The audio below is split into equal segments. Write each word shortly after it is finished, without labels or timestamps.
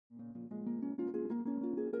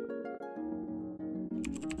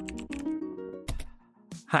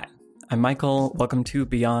Hi, I'm Michael. Welcome to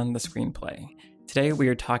Beyond the Screenplay. Today we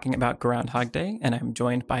are talking about Groundhog Day, and I'm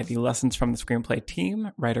joined by the Lessons from the Screenplay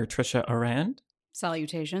team, writer Trisha Arand.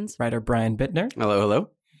 Salutations. Writer Brian Bittner. Hello,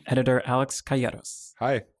 hello. Editor Alex Calleros.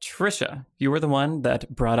 Hi. Trisha, you were the one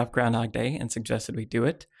that brought up Groundhog Day and suggested we do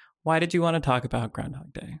it. Why did you want to talk about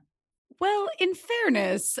Groundhog Day? Well, in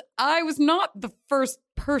fairness, I was not the first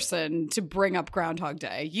person to bring up Groundhog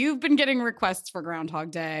Day. You've been getting requests for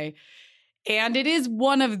Groundhog Day, and it is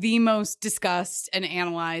one of the most discussed and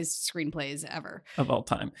analyzed screenplays ever. Of all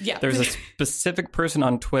time. Yeah. There's a specific person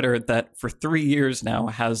on Twitter that for 3 years now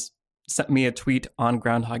has sent me a tweet on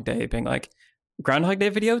Groundhog Day being like, Groundhog Day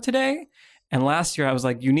video today? And last year I was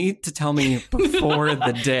like, you need to tell me before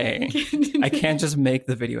the day. I can't just make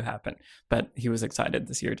the video happen. But he was excited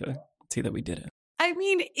this year to see that we did it. I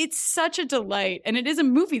mean, it's such a delight. And it is a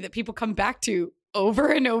movie that people come back to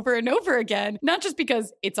over and over and over again, not just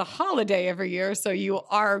because it's a holiday every year, so you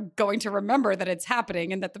are going to remember that it's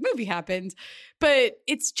happening and that the movie happened, but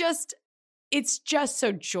it's just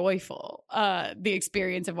so joyful, the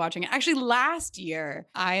experience of watching it. Actually, last year,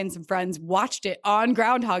 I and some friends watched it on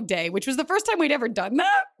Groundhog Day, which was the first time we'd ever done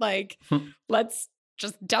that. Like, let's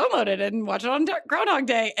just download it and watch it on Groundhog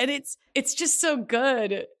Day. And it's just so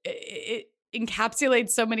good. It encapsulates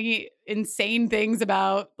so many insane things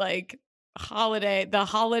about, like, the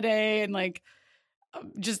holiday and, like,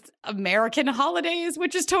 just American holidays,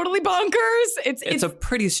 which is totally bonkers. It's a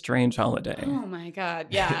pretty strange holiday. Oh my God.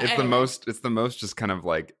 Yeah. It's the most just kind of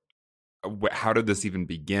like, how did this even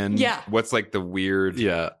begin? Yeah. What's like the weird,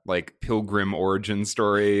 like pilgrim origin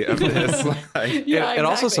story of this? Like, Yeah, It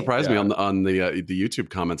also exactly. surprised me on the YouTube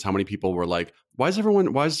comments how many people were like, why is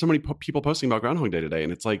so many people posting about Groundhog Day today?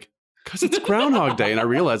 And it's like, because it's Groundhog Day. And I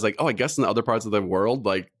realized, like, oh, I guess in the other parts of the world,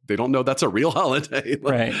 like, they don't know that's a real holiday.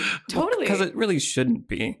 Like, Right. Totally. Because it really shouldn't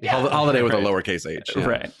be. Yeah. Holiday with Right. a lowercase h. Yeah.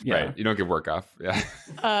 Right. Yeah. Right. You don't get work off. Yeah.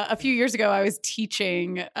 A few years ago, I was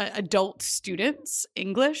teaching adult students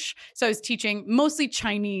English. So I was teaching mostly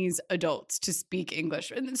Chinese adults to speak English.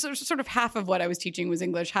 And so sort of half of what I was teaching was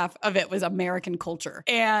English, half of it was American culture.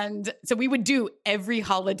 And so we would do every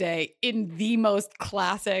holiday in the most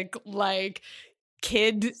classic, like,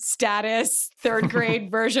 kid status third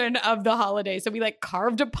grade version of the holiday. So we like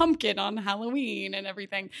carved a pumpkin on Halloween and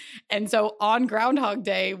everything. And so on Groundhog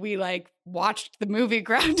Day, we like watched the movie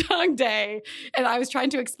Groundhog Day, and I was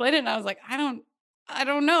trying to explain it, and I was like, I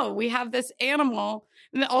don't know. We have this animal,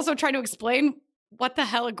 and also trying to explain what the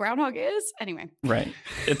hell a groundhog is. Anyway. Right.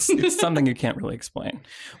 It's something you can't really explain.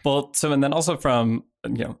 Well, so, and then also from,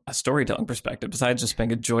 a storytelling perspective, besides just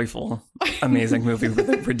being a joyful, amazing movie with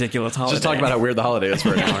a ridiculous holiday. Just talk about how weird the holiday is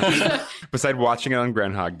for an hour. Besides watching it on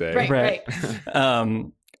Groundhog Day. Right.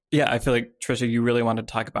 Yeah, I feel like, Trisha, you really wanted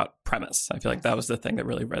to talk about premise. I feel like that was the thing that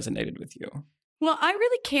really resonated with you. Well, I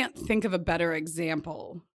really can't think of a better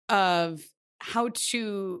example of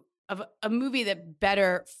a movie that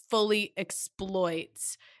better fully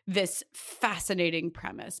exploits this fascinating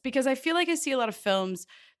premise. Because I feel like I see a lot of films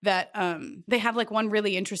that they have like one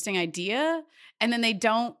really interesting idea and then they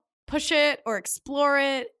don't push it or explore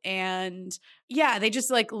it. And yeah, they just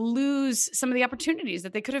like lose some of the opportunities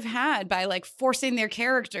that they could have had by like forcing their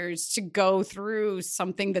characters to go through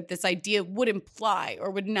something that this idea would imply or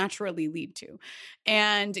would naturally lead to.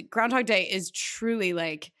 And Groundhog Day is truly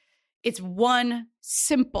like, it's one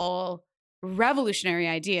simple, revolutionary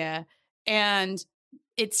idea, and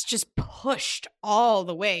it's just pushed all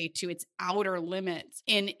the way to its outer limits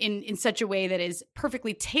in such a way that is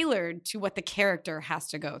perfectly tailored to what the character has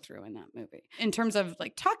to go through in that movie. In terms of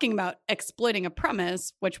like talking about exploiting a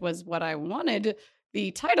premise, which was what I wanted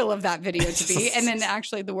the title of that video to be, and then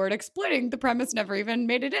actually the word exploiting the premise never even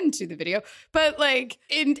made it into the video. But like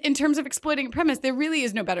in terms of exploiting a premise, there really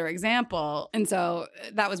is no better example. And so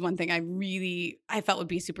that was one thing I felt would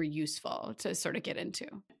be super useful to sort of get into.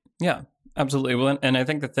 Yeah, absolutely. Well, and I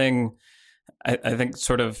think the thing, I think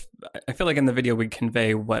sort of, I feel like in the video we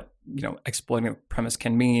convey what, exploiting a premise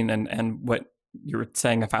can mean and what you were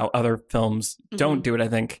saying of how other films don't do it. I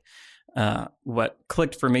think what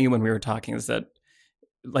clicked for me when we were talking is that,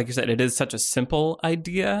 like you said, it is such a simple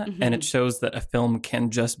idea, and it shows that a film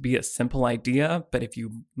can just be a simple idea, but if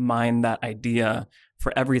you mine that idea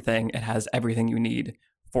for everything, it has everything you need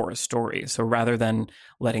for a story. So rather than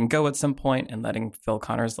letting go at some point and letting Phil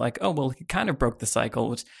Connors like, oh, well, he kind of broke the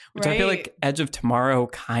cycle, which I feel like Edge of Tomorrow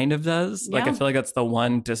kind of does. Yeah. Like, I feel like that's the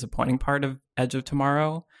one disappointing part of Edge of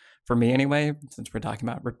Tomorrow, for me anyway, since we're talking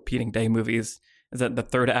about repeating day movies, is that the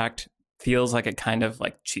third act feels like it kind of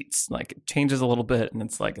like cheats, like it changes a little bit and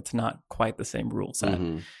it's like it's not quite the same rule set.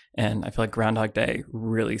 And I feel like Groundhog Day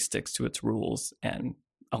really sticks to its rules and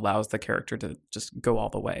allows the character to just go all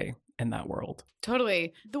the way in that world.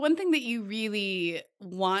 Totally. The one thing that you really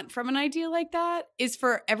want from an idea like that is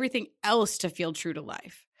for everything else to feel true to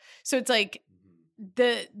life. So it's like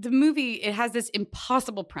the movie, it has this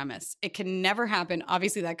impossible premise. It can never happen.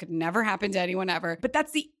 Obviously, that could never happen to anyone ever. But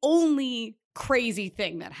that's the only crazy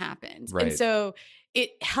thing that happens. Right. And so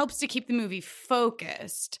it helps to keep the movie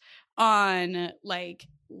focused on like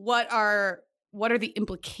what are the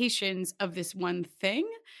implications of this one thing,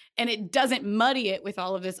 and it doesn't muddy it with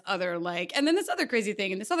all of this other like, and then this other crazy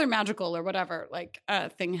thing and this other magical or whatever like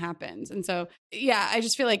thing happens. And so yeah, I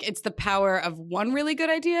just feel like it's the power of one really good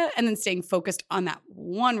idea and then staying focused on that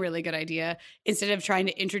one really good idea instead of trying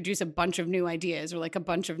to introduce a bunch of new ideas or like a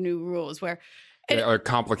bunch of new rules where or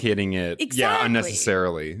complicating it Exactly.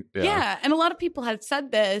 unnecessarily. Yeah, and a lot of people have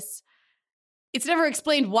said this. It's never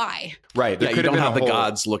explained why. Right. There Yeah, you could don't been have a the whole-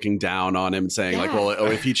 gods looking down on him saying like, Yeah. well, oh,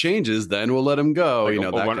 if he changes, then we'll let him go. like You know,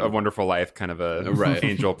 that kind a of- Wonderful Life kind of a Right.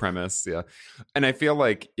 angel premise. Yeah. And I feel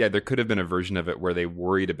like, there could have been a version of it where they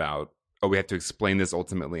worried about, we have to explain this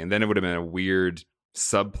ultimately. And then it would have been a weird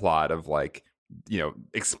subplot of like,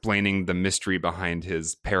 explaining the mystery behind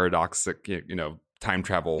his paradoxic, time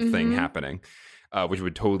travel thing Mhm. happening, which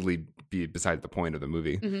would totally be beside the point of the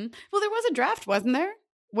movie. Mm-hmm. Well, there was a draft, wasn't there,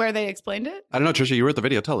 where they explained it? I don't know, Trisha, you were at the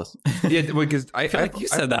video. Tell us. Yeah, because I feel like you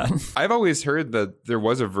said that. I've always heard that there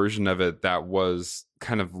was a version of it that was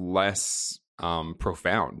kind of less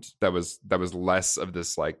profound. That was less of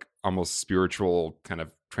this like almost spiritual kind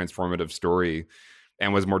of transformative story,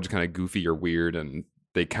 and was more just kind of goofy or weird. And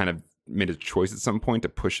they kind of made a choice at some point to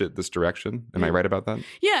push it this direction. Am I right about that?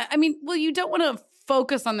 Yeah, I mean, well, you don't want to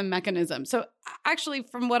focus on the mechanism. So actually,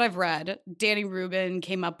 from what I've read, Danny Rubin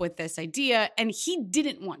came up with this idea and he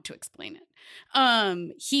didn't want to explain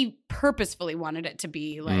it. He purposefully wanted it to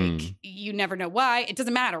be like, you never know why. It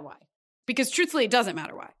doesn't matter why. Because truthfully, it doesn't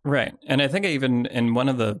matter why. Right. And I think even in one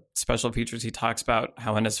of the special features, he talks about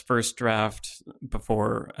how in his first draft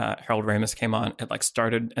before Harold Ramis came on, it like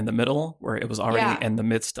started in the middle where it was already in the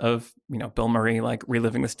midst of, Bill Murray like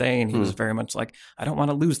reliving this day. And he was very much like, I don't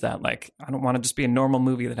want to lose that. Like, I don't want to just be a normal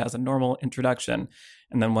movie that has a normal introduction.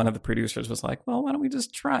 And then one of the producers was like, well, why don't we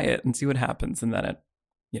just try it and see what happens? And then it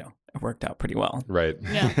worked out pretty well. Right.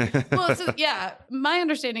 Yeah. Well, so yeah, my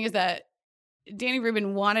understanding is that Danny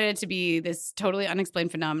Rubin wanted it to be this totally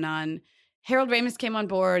unexplained phenomenon. Harold Ramis came on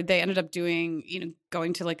board. They ended up doing,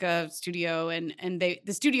 going to like a studio and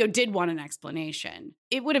the studio did want an explanation.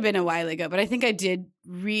 It would have been a while ago, but I think I did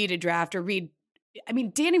read a draft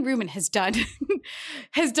Danny Rubin has done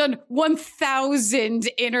 1,000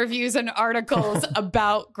 interviews and articles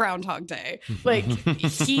about Groundhog Day. Like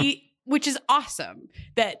which is awesome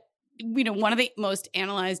that one of the most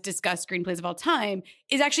analyzed, discussed screenplays of all time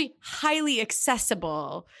is actually highly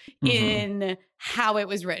accessible in how it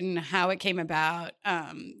was written, how it came about.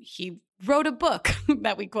 He wrote a book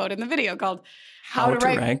that we quote in the video called How to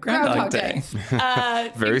Write Groundhog Day.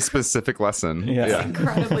 Very specific lesson. Yeah.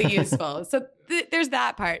 Incredibly useful. So there's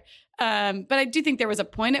that part. But I do think there was a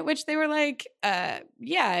point at which they were like,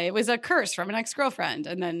 it was a curse from an ex-girlfriend.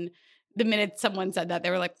 And then the minute someone said that, they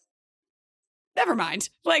were like, never mind.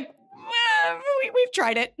 Like, we've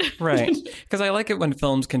tried it. Right. Because I like it when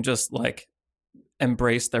films can just like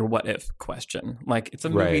embrace their what if question. Like, it's a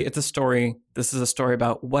movie, Right. it's a story. This is a story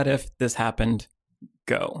about what if this happened,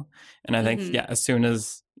 go. And I think, as soon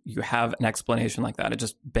as you have an explanation like that, it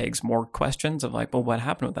just begs more questions of like, well, what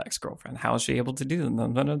happened with that ex-girlfriend? How is she able to do that?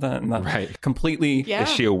 And that Right. completely, Yeah. Is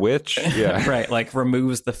she a witch? Yeah. right, like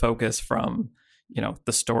removes the focus from,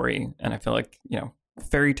 the story. And I feel like,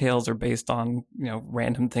 fairy tales are based on,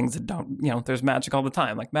 random things that don't, there's magic all the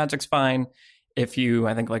time. Like, magic's fine if you,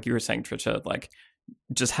 I think like you were saying, Trisha, like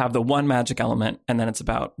just have the one magic element and then it's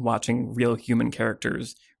about watching real human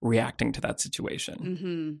characters reacting to that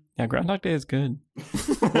situation. Yeah, Groundhog Day is good.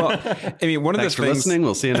 Well, I mean, one of Thanks the for things. listening.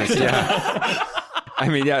 We'll see you next time. Yeah. I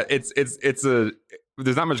mean, yeah,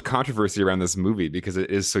 there's not much controversy around this movie because it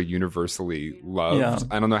is so universally loved. Yeah.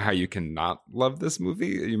 I don't know how you can not love this movie.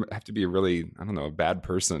 You have to be a bad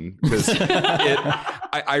person because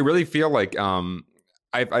I really feel like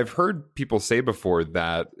I've heard people say before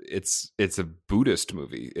that it's a Buddhist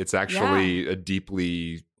movie. It's actually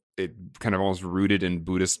it kind of almost rooted in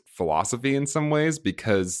Buddhist philosophy in some ways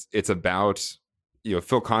because it's about,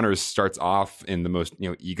 Phil Connors starts off in the most,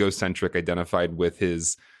 egocentric, identified with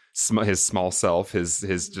his small self,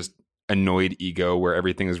 his just annoyed ego where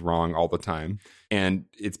everything is wrong all the time. And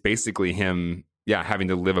it's basically him, having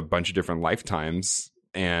to live a bunch of different lifetimes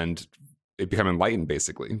and it become enlightened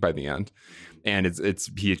basically by the end. And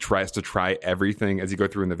he tries to try everything as you go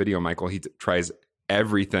through in the video, Michael, he tries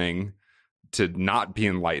everything to not be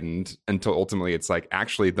enlightened until ultimately it's like,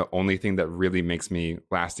 actually, the only thing that really makes me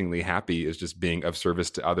lastingly happy is just being of service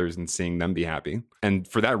to others and seeing them be happy. And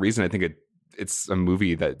for that reason, I think it's a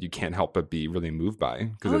movie that you can't help but be really moved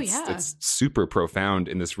by, because it's super profound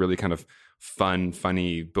in this really kind of fun,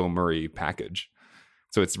 funny Bill Murray package.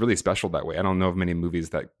 So it's really special that way. I don't know of many movies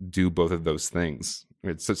that do both of those things.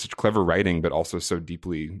 It's such clever writing, but also so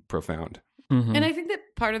deeply profound. And I think that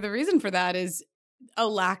part of the reason for that is a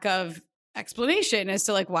lack of explanation as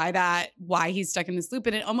to like why he's stuck in this loop,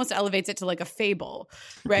 and it almost elevates it to like a fable,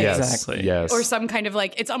 right? Yes, Exactly. Yes. Or some kind of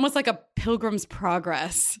like, it's almost like a Pilgrim's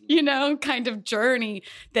Progress, kind of journey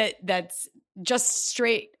that's just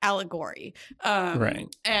straight allegory.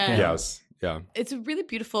 Right. And Yes. Yeah. it's a really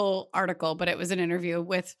beautiful article, but it was an interview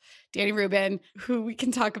with Danny Rubin, who we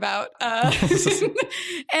can talk about.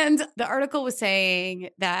 And the article was saying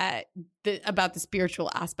that about the spiritual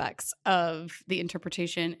aspects of the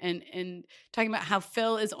interpretation, and talking about how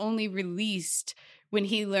Phil is only released when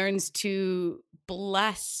he learns to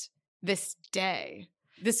bless this day.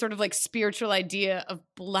 This sort of like spiritual idea of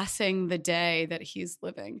blessing the day that he's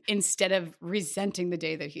living instead of resenting the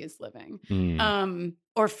day that he is living.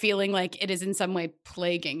 Or feeling like it is in some way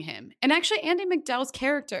plaguing him. And actually, Andie MacDowell's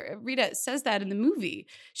character, Rita, says that in the movie.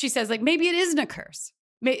 She says, like, maybe it isn't a curse.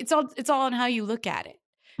 It's all on how you look at it,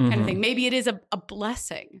 kind of thing. Maybe it is a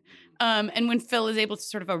blessing. And when Phil is able to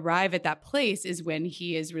sort of arrive at that place is when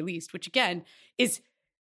he is released, which again is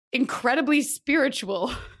incredibly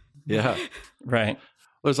spiritual. Yeah. Right.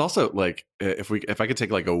 There's also like, if I could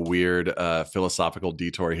take like a weird philosophical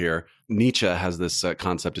detour here, Nietzsche has this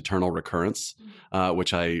concept, eternal recurrence,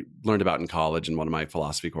 which I learned about in college in one of my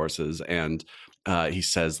philosophy courses. And he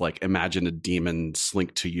says, like, imagine a demon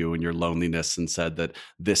slinked to you in your loneliness and said that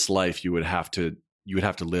this life you would have to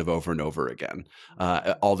live over and over again.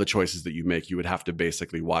 All the choices that you make, you would have to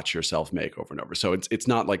basically watch yourself make over and over. So it's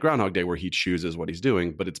not like Groundhog Day where he chooses what he's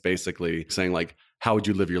doing, but it's basically saying like, how would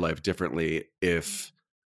you live your life differently if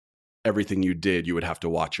everything you did, you would have to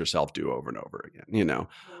watch yourself do over and over again,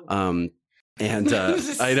 And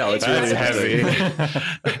I know it's really heavy.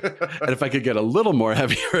 And if I could get a little more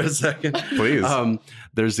heavy for a second, Please.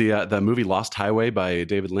 There's the movie Lost Highway by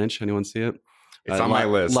David Lynch. Anyone see it? It's on my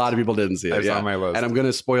list. A lot of people didn't see it. It's on my list. And I'm going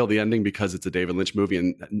to spoil the ending because it's a David Lynch movie,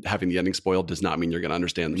 and having the ending spoiled does not mean you're going to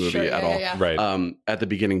understand the movie at all. Yeah. Right. At the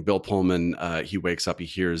beginning, Bill Pullman, he wakes up, he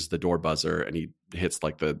hears the door buzzer, and he hits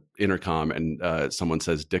like the intercom, and someone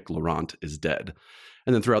says Dick Laurent is dead.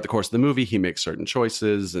 And then throughout the course of the movie, he makes certain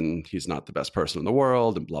choices, and he's not the best person in the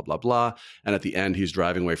world, and blah, blah, blah. And at the end, he's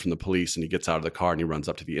driving away from the police, and he gets out of the car, and he runs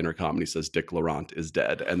up to the intercom, and he says, Dick Laurent is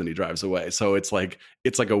dead. And then he drives away. So it's like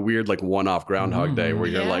a weird, like, one-off Groundhog Day where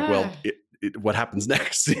you're like, well, what happens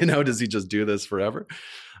next? Does he just do this forever?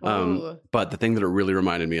 But the thing that it really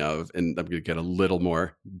reminded me of, and I'm going to get a little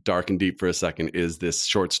more dark and deep for a second, is this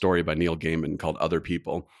short story by Neil Gaiman called Other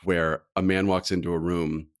People, where a man walks into a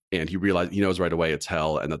room and he knows right away it's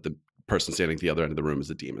hell, and that the person standing at the other end of the room is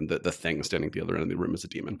a demon. The thing standing at the other end of the room is a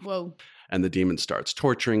demon. Whoa. And the demon starts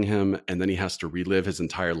torturing him, and then he has to relive his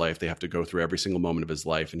entire life. They have to go through every single moment of his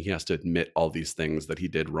life, and he has to admit all these things that he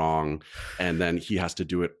did wrong, and then he has to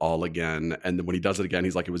do it all again. And then when he does it again,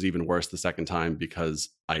 he's like, it was even worse the second time because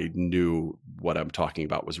I knew what I'm talking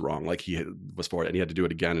about was wrong. Like he was for it, and he had to do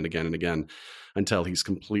it again and again and again until he's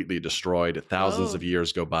completely destroyed. Thousands of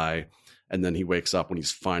years go by. And then he wakes up when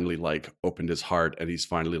he's finally like opened his heart and he's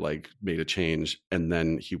finally like made a change. And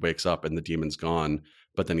then he wakes up and the demon's gone.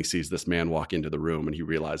 But then he sees this man walk into the room and he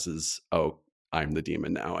realizes, oh, I'm the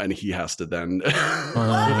demon now. And he has to then. What?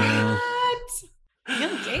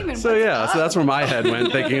 Neil Gaiman, So that's where my head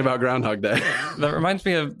went thinking about Groundhog Day. That reminds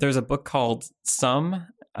me of, there's a book called Some.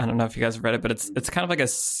 I don't know if you guys have read it, but it's kind of like a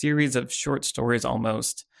series of short stories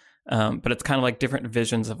almost. But it's kind of like different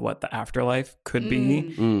visions of what the afterlife could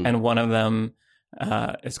be. And one of them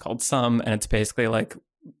is called Some. And it's basically like,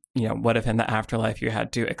 what if in the afterlife you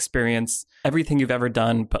had to experience everything you've ever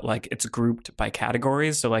done, but like it's grouped by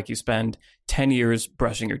categories. So like you spend 10 years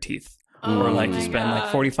brushing your teeth. Or like you spend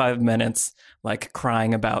like 45 minutes like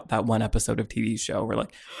crying about that one episode of TV show, or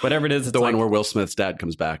like whatever it is. It's the like, one where Will Smith's dad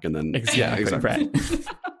comes back and then exactly. Right.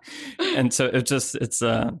 And so it's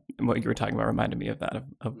what you were talking about reminded me of that,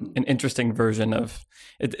 of an interesting version of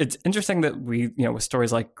it. It's interesting that we, with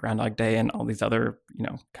stories like Groundhog Day and all these other,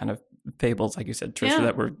 kind of fables, like you said, Trisha,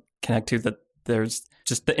 that we're connected to, that there's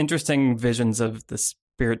just the interesting visions of the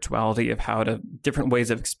spirituality of how to different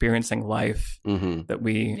ways of experiencing life that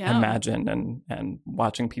we imagine, and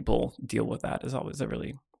watching people deal with that is always a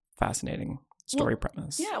really fascinating story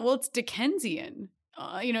premise. Yeah, well, it's Dickensian.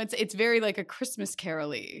 It's very like a Christmas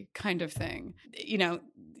Carol-y kind of thing.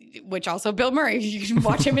 which also Bill Murray. You can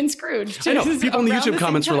watch him in Scrooge. I know. People in the around YouTube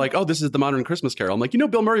comments were same like, "Oh, this is the modern Christmas Carol." I'm like,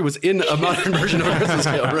 Bill Murray was in a modern version of a Christmas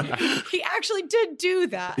Carol. Right? time. He actually did do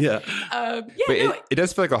that. Yeah. But it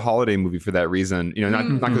does feel like a holiday movie for that reason.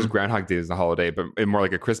 Not because Groundhog Day is a holiday, but more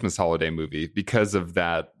like a Christmas holiday movie because of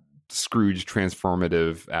that Scrooge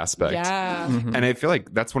transformative aspect. Yeah. Mhm. And I feel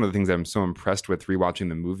like that's one of the things I'm so impressed with rewatching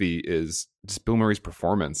the movie is just Bill Murray's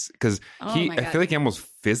performance. Because Oh my I God. feel like he almost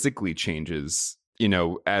physically changes,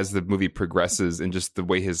 as the movie progresses and just the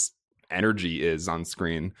way his energy is on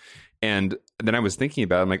screen. And then I was thinking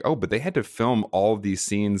about it, I'm like, oh, but they had to film all of these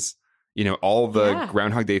scenes, all the Yeah.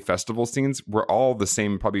 Groundhog Day festival scenes were all the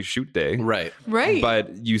same probably shoot day. Right. Right.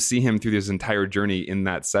 But you see him through this entire journey in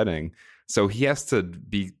that setting. So he has to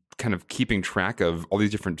be kind of keeping track of all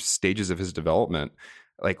these different stages of his development.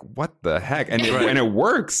 Like, what the heck? And it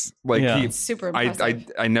works. Like Yeah. It's super impressive.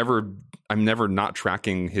 I'm never not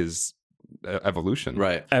tracking his evolution.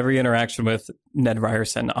 Right. Every interaction with Ned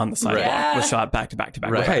Ryerson on the sidewalk Yeah. was shot back to back to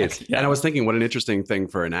back. Right. to back. Right. Yeah. And I was thinking, what an interesting thing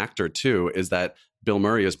for an actor too is that Bill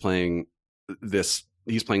Murray is playing this.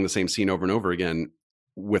 He's playing the same scene over and over again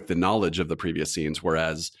with the knowledge of the previous scenes,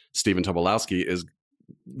 whereas Stephen Tobolowsky is.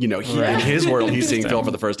 He Right. in his world, he's seeing Interesting. Phil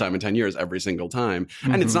for the first time in 10 years every single time.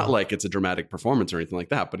 And it's Mhm. not like it's a dramatic performance or anything like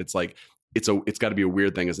that, but it's like it's got to be a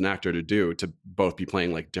weird thing as an actor to do, to both be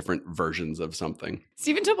playing like different versions of something.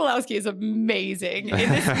 Stephen Tobolowsky is amazing in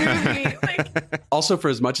this movie. Like, Also, for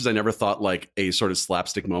as much as I never thought like a sort of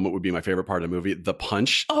slapstick moment would be my favorite part of the movie, the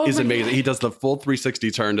punch Oh is my amazing. God. He does the full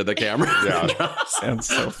 360 turn to the camera. Yeah. Sounds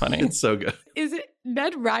so funny. It's so good. is it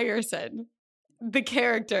Ned Ryerson, the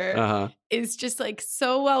character, Uh-huh. is just like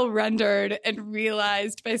so well rendered and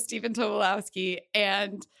realized by Stephen Tobolowsky.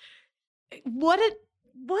 And what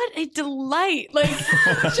a delight. Like,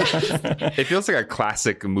 just, It feels like a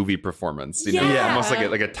classic movie performance, Yeah. almost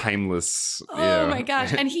like a timeless. oh my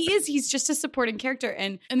gosh. And he's just a supporting character.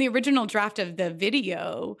 And in the original draft of the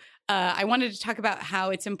video, I wanted to talk about how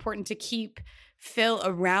it's important to keep Phil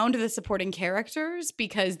around the supporting characters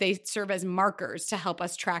because they serve as markers to help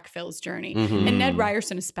us track Phil's journey. Mhm. And Ned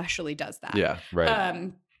Ryerson especially does that. Yeah.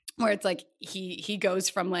 Right. Where it's like he goes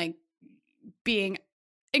from like being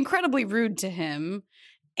incredibly rude to him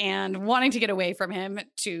and wanting to get away from him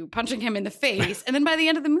to punching him in the face. And then by the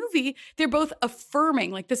end of the movie, they're both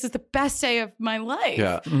affirming, like, this is the best day of my life.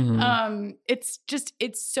 Yeah. Mhm. It's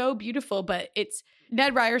so beautiful, but it's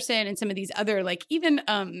Ned Ryerson and some of these other, like, even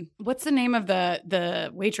what's the name of the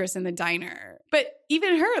waitress in the diner? But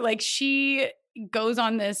even her, like, she goes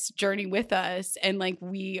on this journey with us, and like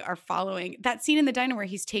we are following that scene in the diner where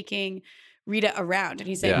he's taking Rita around and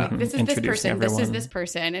he's saying, Yeah. like, this is this Introducing person, this is everyone. this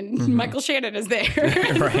person, and Mhm. Michael Shannon is there.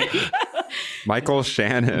 Right. Michael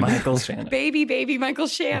Shannon. Michael Shannon. baby Michael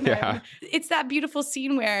Shannon. Yeah. It's that beautiful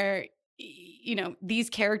scene where these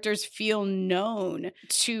characters feel known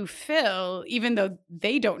to Phil, even though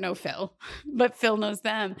they don't know Phil, but Phil knows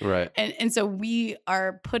them. Right. And so we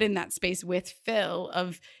are put in that space with Phil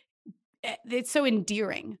of it's so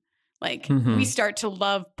endearing. Like Mhm. we start to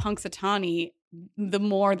love Punxsutawney the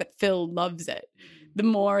more that Phil loves it, the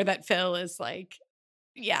more that Phil is like,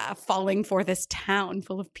 yeah, falling for this town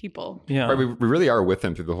full of people. Yeah. Right, we really are with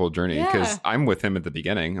him through the whole journey because Yeah. I'm with him at the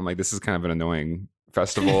beginning. I'm like, this is kind of an annoying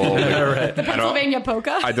festival. Like, Right. The Pennsylvania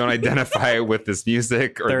polka. I don't identify with this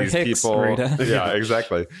music or They're these Hicks, people. Rita. Yeah,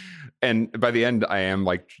 exactly. And by the end, I am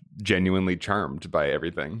like genuinely charmed by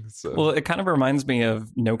everything. So Well, it kind of reminds me of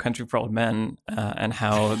No Country for Old Men and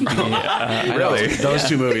how the I know. Really? Those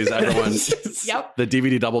two movies, everyone. Yep. The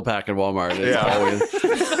DVD double pack at Walmart is Yeah. always.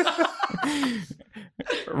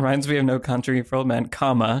 reminds me of No Country for Old Men,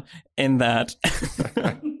 comma, in that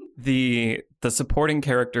the supporting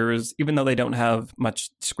characters, even though they don't have much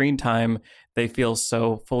screen time, they feel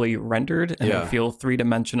so fully rendered and Yeah. they feel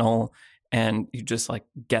three-dimensional, and you just like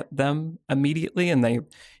get them immediately. And they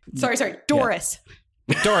Sorry, Doris.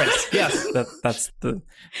 Doris, yes, that's the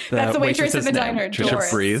That's the waitress in the waitress's name. diner. Trisha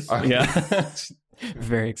Doris. Breathe. Yeah.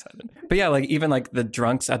 Very excited. But yeah, like even like the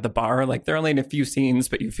drunks at the bar, like they're only in a few scenes,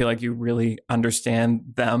 but you feel like you really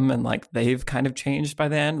understand them and like they've kind of changed by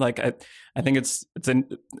the end. Like I think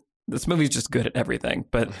this movie's just good at everything.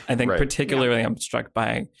 But I think Right. particularly I'm struck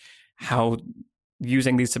by how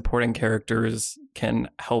using these supporting characters can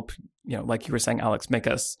help, like you were saying, Alex, make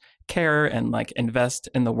us care and like invest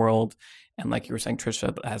in the world. And like you were saying,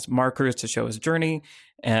 Trisha has markers to show his journey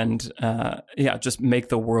and just make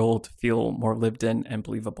the world feel more lived in and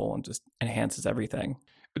believable and just enhances everything.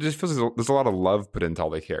 it just feels there's a lot of love put into all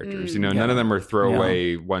the characters. None Yeah. of them are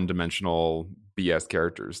throwaway, one-dimensional BS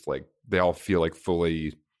characters. Like they all feel like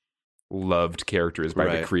fully loved characters by the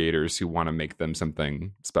Right. creators who want to make them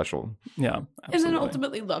something special. Yeah, And then absolutely.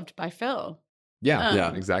 ultimately loved by Phil. Yeah,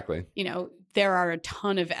 Yeah. exactly. You know, there are a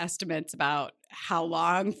ton of estimates about how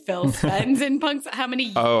long Phil spends in Punks, how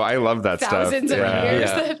many Oh, I love that thousands stuff. of Yeah. years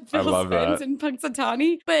Yeah. that I Phil love spends that. in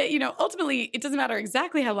Punxsutawney. But, you know, ultimately, it doesn't matter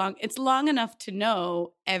exactly how long. It's long enough to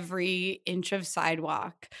know every inch of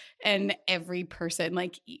sidewalk and every person.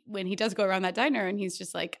 Like when he does go around that diner and he's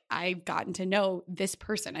just like, I've gotten to know this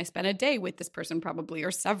person. I spent a day with this person probably,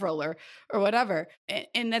 or several, or whatever.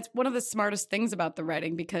 And that's one of the smartest things about the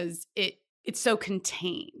writing, because it's so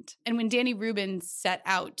contained. And when Danny Rubin set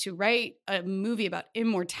out to write a movie about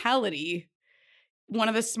immortality, one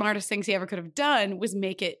of the smartest things he ever could have done was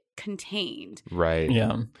make it contained. Right.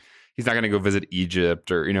 Yeah. He's not going to go visit Egypt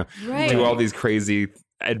or, Right. do all these crazy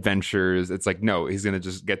adventures. It's like, no, he's going to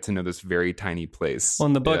just get to know this very tiny place. Well,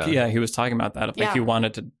 in the book, he was talking about that. If like Yeah. he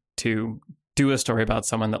wanted to do a story about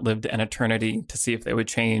someone that lived an eternity to see if they would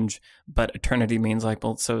change, but eternity means like,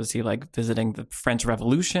 well, so is he like visiting the French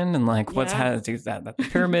Revolution and like what's Yeah. is that the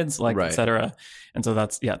pyramids, like Right. etc. And so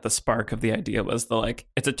that's the spark of the idea was the like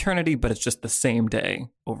it's eternity, but it's just the same day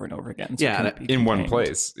over and over again. So it Yeah, couldn't and be in one contained.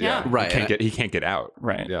 place. Yeah. Right. He can't get out.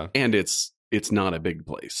 Right. Yeah. And it's not a big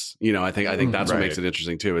place. You know, I think that's what Right. makes it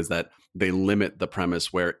interesting too, is that they limit the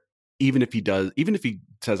premise where even if he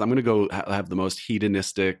says, I'm going to go have the most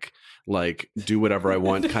hedonistic, like do whatever I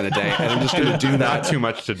want kind of day, and I'm just going to do Not that too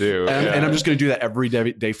much to do. and I'm just going to do that every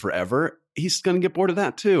day forever. He's going to get bored of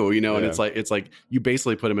that too, you know. And Yeah. it's like you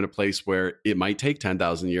basically put him in a place where it might take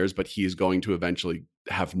 10,000 years, but he's going to eventually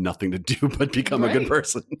have nothing to do but become a good Right.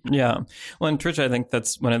 person. Yeah. Well, and Trisha, I think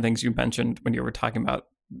that's one of the things you mentioned when you were talking about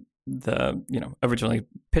the, originally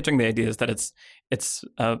pitching the idea is that it's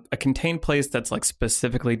a contained place that's like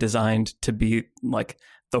specifically designed to be like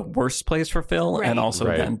the worst place for Phil Right. and also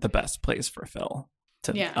Right. then the best place for Phil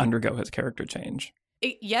to Yeah. undergo his character change.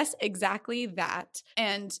 Yes, exactly that.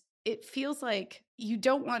 And it feels like you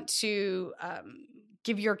don't want to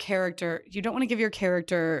give your character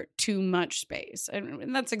too much space.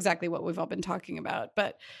 And that's exactly what we've all been talking about.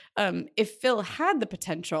 But if Phil had the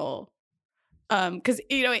potential, because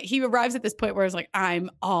he arrives at this point where it's like, I'm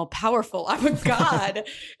all powerful, I'm a god.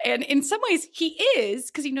 And in some ways he is,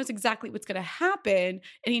 because he knows exactly what's going to happen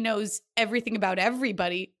and he knows everything about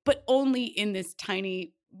everybody, but only in this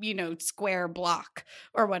tiny square block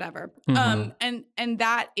or whatever. Mhm. And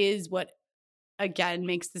that is what again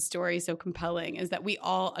makes the story so compelling, is that we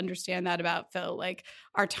all understand that about Phil, like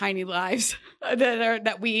our tiny lives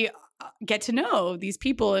that we get to know these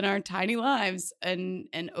people in our tiny lives and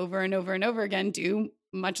over and over and over again do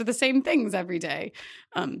much of the same things every day.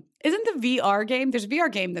 Isn't the VR game, there's a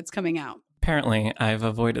VR game that's coming out. Apparently, I've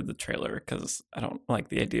avoided the trailer because I don't like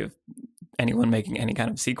the idea of anyone making any kind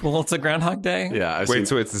of sequel to Groundhog Day. Yeah. I've Wait, seen-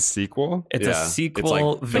 so it's a sequel? It's Yeah, a it's sequel like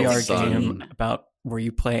VR Phil's son. game about where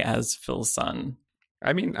you play as Phil's son.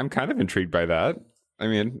 I mean, I'm kind of intrigued by that. I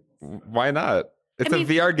mean, why not? It's I a mean-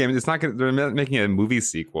 VR game. It's not going. They're not making a movie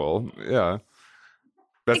sequel. Yeah,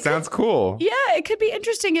 that It sounds cool. Yeah, it could be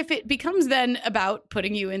interesting if it becomes then about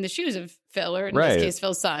putting you in the shoes of Phil, or in Right. this case,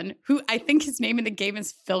 Phil's son, who I think his name in the game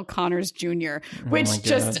is Phil Connors Jr., which my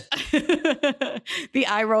just the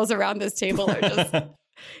eye rolls around this table are just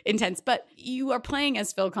intense. But you are playing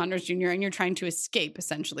as Phil Connors Jr. and you're trying to escape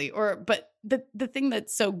essentially. But the thing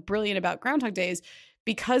that's so brilliant about Groundhog Day is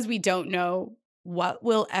because we don't know what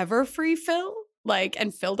will ever free Phil,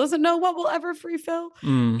 and Phil doesn't know what will ever free Phil.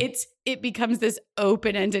 Mm. It becomes this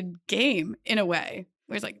open-ended game in a way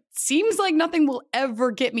where it's like, seems like nothing will ever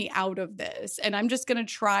get me out of this, and I'm just gonna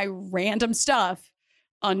try random stuff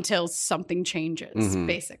until something changes, Mhm.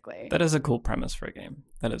 basically. That is a cool premise for a game.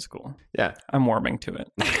 That is cool. Yeah. I'm warming to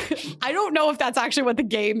it. I don't know if that's actually what the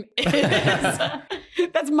game is.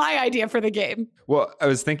 That's my idea for the game. Well, I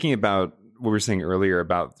was thinking about what we were saying earlier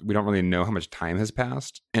about we don't really know how much time has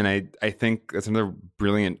passed, and I think that's another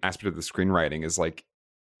brilliant aspect of the screenwriting is like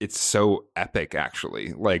it's so epic.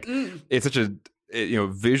 Actually, like it's such a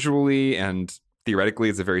visually and theoretically,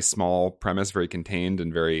 it's a very small premise, very contained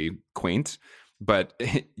and very quaint. But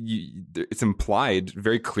it's implied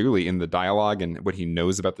very clearly in the dialogue and what he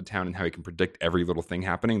knows about the town and how he can predict every little thing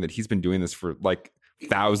happening that he's been doing this for like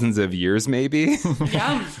thousands of years, maybe.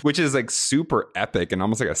 Yeah. Which is like super epic and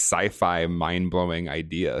almost like a sci-fi mind-blowing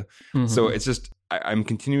idea. Mhm. So it's just I'm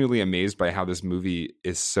continually amazed by how this movie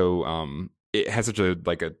is so it has such a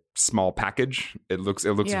small package. It looks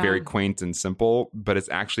Yeah. very quaint and simple, but it's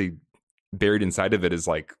actually buried inside of it is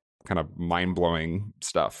like kind of mind-blowing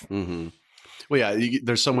stuff. Mm-hmm. Well, yeah,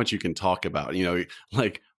 there's so much you can talk about.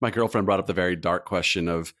 Like my girlfriend brought up the very dark question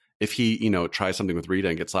of, if he, tries something with Rita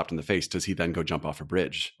and gets slapped in the face, does he then go jump off a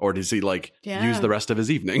bridge? Or does he use the rest of his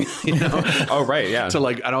evening? Oh, right. Yeah. So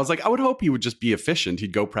and I was like, I would hope he would just be efficient.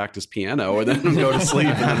 He'd go practice piano or then go to sleep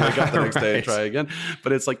and then wake up the next day and try again.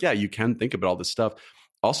 But it's like, yeah, you can think about all this stuff.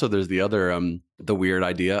 Also, there's the other, the weird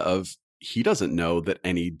idea of he doesn't know that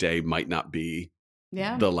any day might not be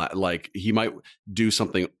he might do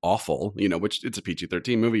something awful, which it's a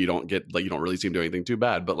PG-13 movie. You don't really see him do anything too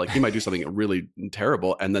bad, but he might do something really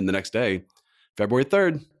terrible. And then the next day, February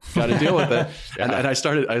 3rd, got to deal with it. And I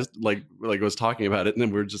was talking about it, and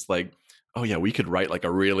then we were just like, oh yeah, we could write a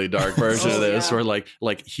really dark version of this where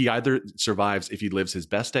he either survives if he lives his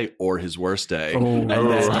best day or his worst day. And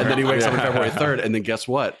then he wakes up on February 3rd, and then guess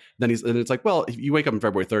what? Then it's like, well, if you wake up on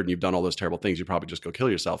February 3rd and you've done all those terrible things, you probably just go kill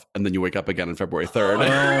yourself. And then you wake up again on February 3rd.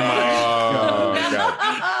 Oh my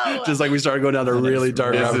God. Just we started going down a really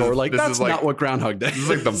dark rabbit hole. We're like, that's not what Groundhog Day is.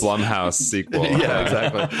 This is the Blumhouse sequel. Yeah,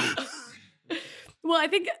 exactly. Well, I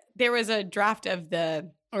think there was a draft of they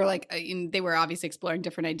were obviously exploring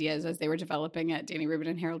different ideas as they were developing it, Danny Rubin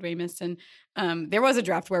and Harold Ramis. And there was a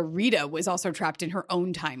draft where Rita was also trapped in her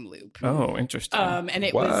own time loop. Oh, interesting. And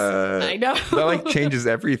it was, I know. That changes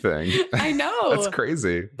everything. I know. That's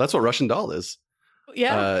crazy. That's what Russian Doll is.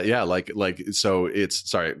 Yeah. So it's,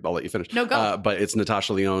 sorry, I'll let you finish. No, go. But it's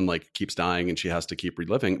Natasha Lyonne keeps dying and she has to keep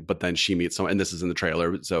reliving, but then she meets someone, and this is in the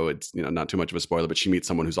trailer, so it's, not too much of a spoiler, but she meets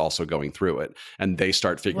someone who's also going through it, and they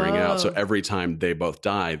start figuring it out. So every time they both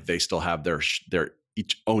die, they still have their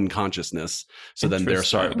each own consciousness. So then they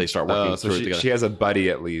start working through it together. She has a buddy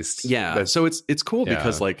at least. Yeah. So it's cool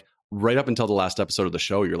because right up until the last episode of the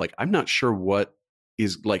show, you're like, I'm not sure what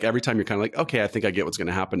is every time you're kind of okay, I think I get what's going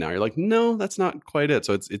to happen now. You're like, no, that's not quite it.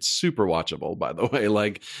 So it's super watchable, by the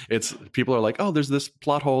way. It's people are like, oh, there's this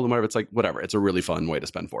plot hole and whatever. It's whatever. It's a really fun way to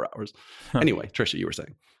spend 4 hours. Anyway, Trisha, you were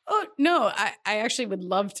saying. Oh, no, I actually would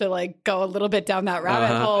love to go a little bit down that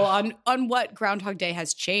rabbit hole on what Groundhog Day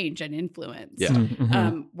has changed and influenced.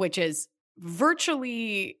 Yeah. Which is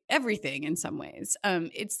virtually everything in some ways.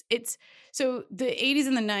 It's so the 80s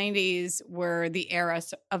and the 90s were the era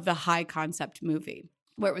of the high concept movie,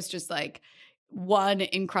 where it was just one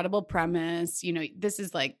incredible premise. This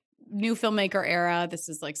is new filmmaker era. This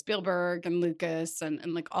is Spielberg and Lucas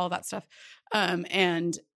and all that stuff.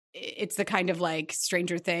 And it's the kind of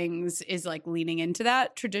Stranger Things is leaning into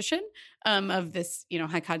that tradition of this,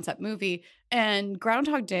 high concept movie. And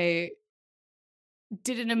Groundhog Day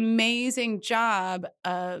did an amazing job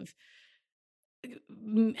of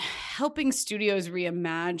helping studios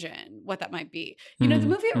reimagine what that might be. The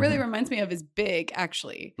movie it really reminds me of is Big,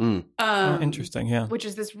 actually. Interesting, yeah. Which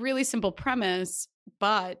is this really simple premise,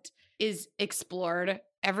 but is explored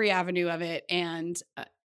every avenue of it, and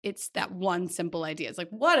it's that one simple idea. It's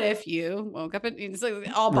what if you woke up and it's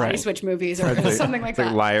all body switch movies or something like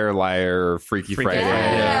that. Liar, Liar, or Freaky Friday.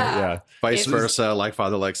 Yeah. Vice versa, Like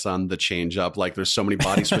Father, Like Son, The Change Up. There's so many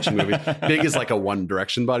body switching movies. Big is a one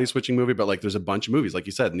direction body switching movie, but there's a bunch of movies, like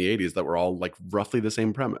you said, in the 80s that were all roughly the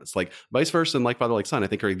same premise. Vice versa and Like Father, Like Son, I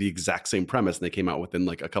think are the exact same premise, and they came out within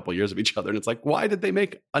a couple years of each other. And it's why did they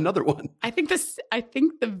make another one? I think the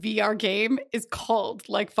VR game is called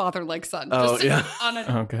Like Father, Like Son. Oh, yeah.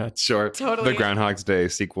 Oh, God. Sure. Totally. The Groundhog's Day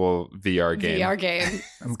sequel VR game.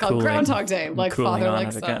 It's called Groundhog Day, Like Father,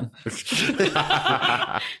 Like Son.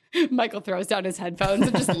 Again. Michael throws down his headphones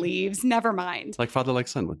and just leaves. Never mind. Like Father, Like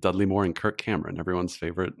Son with Dudley Moore and Kirk Cameron, everyone's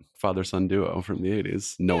favorite father-son duo from the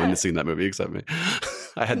 80s. No one has seen that movie except me.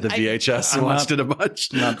 I had the VHS and watched it a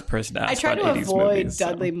bunch. Not the person to ask. I try to about 80s avoid movies,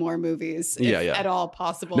 Dudley Moore movies if at all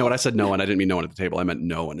possible. No, when I said no one, I didn't mean no one at the table. I meant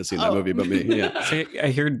no one has seen that movie but me. Yeah. So I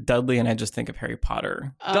hear Dudley and I just think of Harry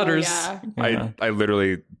Potter. Dudders. Yeah. I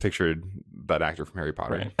literally pictured that actor from Harry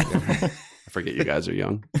Potter. Right. Yeah. I forget you guys are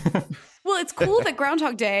young. Well, it's cool that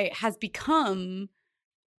Groundhog Day has become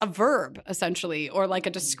a verb, essentially, or a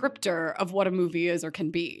descriptor of what a movie is or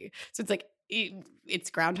can be. So it's it's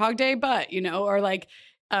Groundhog Day, but, or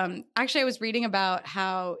actually I was reading about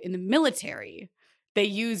how in the military, they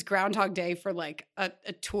use Groundhog Day for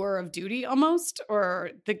a tour of duty almost,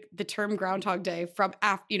 or the term Groundhog Day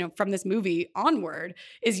from this movie onward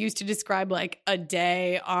is used to describe a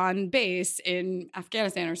day on base in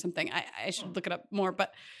Afghanistan or something. I should look it up more,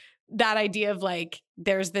 but that idea of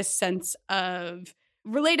there's this sense of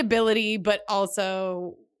relatability, but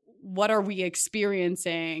also what are we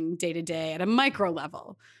experiencing day to day at a micro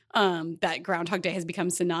level that Groundhog Day has become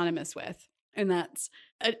synonymous with. And that's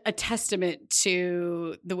a testament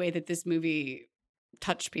to the way that this movie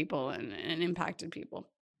touched people and impacted people.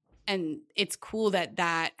 And it's cool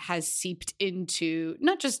that has seeped into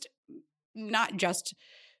not just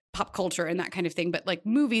pop culture and that kind of thing, but like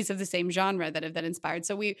movies of the same genre that have been inspired.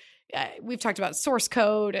 So we've talked about Source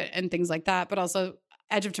Code and things like that, but also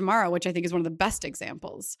Edge of Tomorrow, which I think is one of the best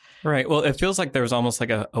examples. Right. Well, it feels like there's almost like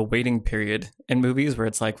a waiting period in movies where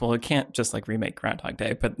it's like, well, it can't just like remake Groundhog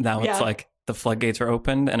Day, but now it's like the floodgates are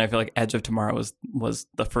opened. And I feel like Edge of Tomorrow was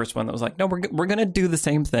the first one that was like, no, we're going to do the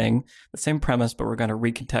same thing, the same premise, but we're going to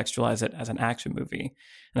recontextualize it as an action movie.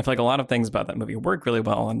 And I feel like a lot of things about that movie work really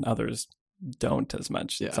well and others don't as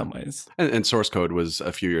much in some ways. And Source Code was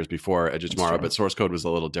a few years before Edge of Tomorrow, but Source Code was a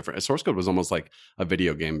little different. Source Code was almost like a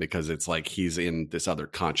video game because it's like he's in this other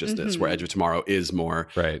consciousness where Edge of Tomorrow is more,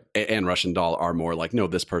 right, and Russian Doll are more like, no,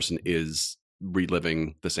 this person is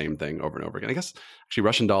reliving the same thing over and over again. I guess actually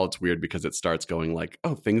Russian Doll, it's weird because it starts going like,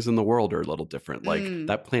 oh, things in the world are a little different. Like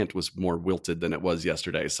that plant was more wilted than it was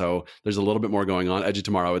yesterday. So there's a little bit more going on. Edge of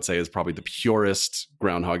Tomorrow, I would say, is probably the purest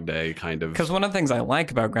Groundhog Day kind of. Because one of the things I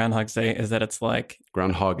like about Groundhog Day is that it's like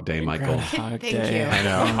Groundhog Day, Michael. Thank you. I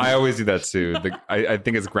know. I always do that too. I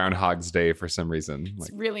think it's Groundhog's Day for some reason. Like,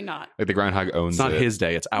 it's really not. Like the Groundhog owns it. It's not it. his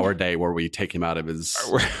day. It's our day where we take him out of his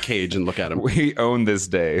cage and look at him. We own this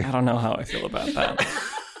day. I don't know how I feel about that.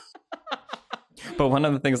 But one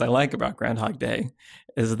of the things I like about Groundhog Day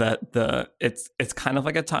is that it's kind of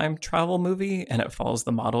like a time travel movie, and it follows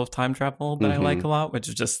the model of time travel that I like a lot, which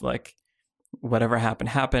is just like whatever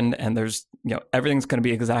happened, and there's everything's going to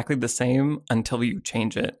be exactly the same until you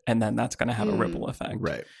change it, and then that's going to have a ripple effect.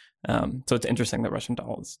 Right. So it's interesting that Russian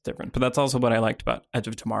Doll is different, but that's also what I liked about Edge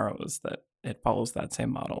of Tomorrow is that it follows that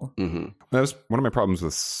same model. That was one of my problems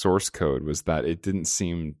with Source Code was that it didn't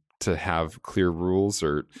seem to have clear rules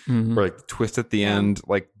or like twist at the end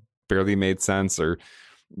like barely made sense, or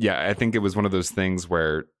I think it was one of those things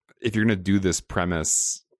where if you're going to do this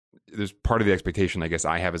premise, there's part of the expectation I guess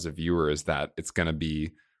I have as a viewer is that it's going to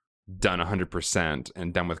be done 100%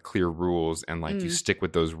 and done with clear rules, and like you stick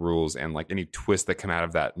with those rules, and like any twist that come out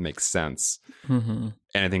of that makes sense. And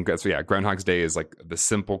I think that's Groundhog's Day is like the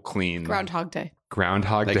simple, clean Groundhog Day.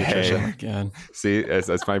 Again. See,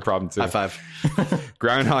 that's my problem too. High five.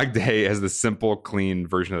 Groundhog Day has the simple, clean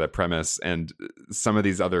version of that premise, and some of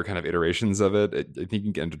these other kind of iterations of it, I think you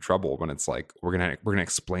can get into trouble when it's like we're gonna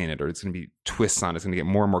explain it, or it's gonna be twists on it. It's gonna get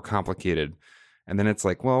more and more complicated, and then it's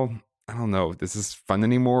like, well, I don't know, this is fun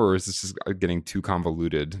anymore, or is this just getting too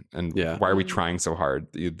convoluted? And why are we trying so hard?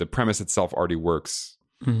 The premise itself already works.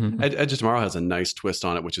 Edge of Tomorrow has a nice twist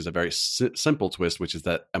on it, which is a very simple twist, which is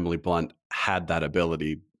that Emily Blunt had that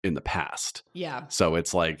ability in the past. Yeah. So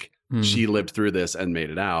it's like she lived through this and made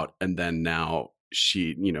it out, and then now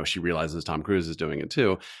she realizes Tom Cruise is doing it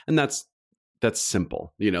too, and that's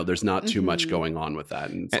simple. There's not too much going on with that,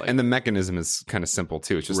 and it's and the mechanism is kind of simple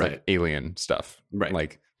too. It's just like alien stuff, right?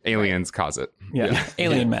 Like aliens cause it.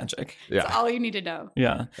 Alien magic. That's all you need to know.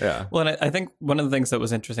 Yeah. Well, and I think one of the things that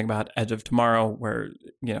was interesting about Edge of Tomorrow, where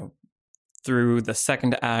through the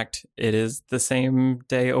second act, it is the same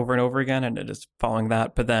day over and over again, and it is following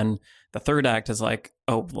that. But then the third act is like,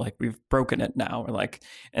 oh, like we've broken it now, or like,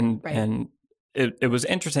 and it was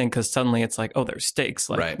interesting because suddenly it's like, oh, there's stakes.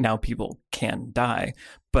 Like now people can die,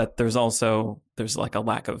 but there's like a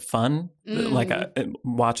lack of fun. Like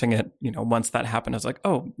watching it, once that happened, I was like,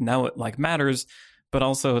 oh, now it like matters. But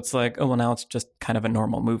also it's like, oh, well, now it's just kind of a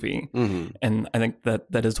normal movie. And I think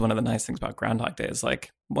that is one of the nice things about Groundhog Day is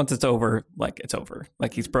like, once it's over, like it's over.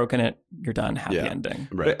 Like he's broken it, you're done, happy ending.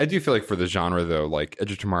 Right. But I do feel like for the genre though, like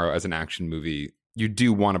Edge of Tomorrow as an action movie, you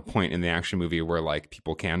do want a point in the action movie where like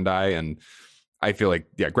people can die, and I feel like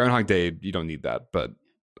Groundhog Day, you don't need that, but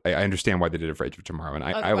I understand why they did it for Edge of Tomorrow, and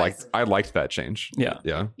I liked that change.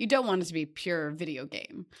 Yeah. You don't want it to be pure video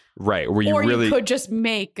game, right? Where you you could just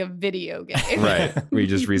make a video game, right? Where you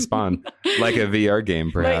just respawn like a VR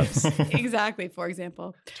game, perhaps. Exactly. For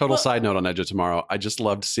example. Total side note on Edge of Tomorrow, I just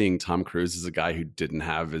loved seeing Tom Cruise as a guy who didn't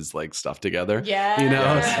have his like stuff together. Yeah,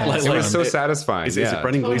 it was so satisfying. Is it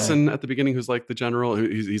Brendan Gleeson at the beginning who's like the general?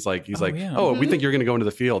 He's like, we think you're going to go into the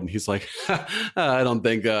field, and he's like, I don't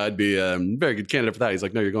think I'd be a very good candidate for that. He's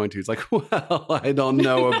like, no, you're going to. He's like, well, I don't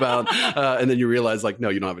know about, and then you realize like, no,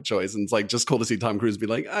 you don't have a choice, and it's like just cool to see Tom Cruise be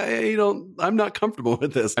like, I'm not comfortable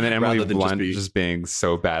with this, and then Emily Blunt just being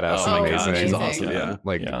so badass and amazing. She's awesome.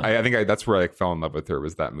 I think that's where I fell in love with her,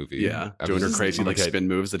 was that movie. Yeah, doing her crazy like spin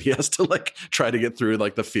moves that he has to like try to get through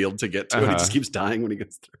like the field to get to, and he just keeps dying when he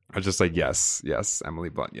gets through. I was just like, yes, Emily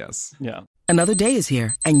Blunt, yes. Yeah. Another day is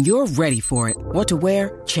here, and you're ready for it. What to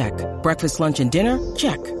wear? Check. Breakfast, lunch, and dinner?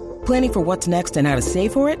 Check. Planning for what's next and how to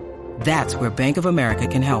save for it? That's where Bank of America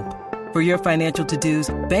can help. For your financial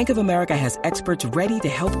to-dos, Bank of America has experts ready to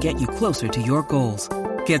help get you closer to your goals.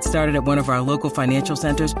 Get started at one of our local financial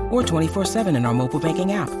centers or 24/7 in our mobile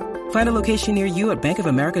banking app. Find a location near you at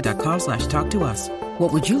bankofamerica.com/talktous.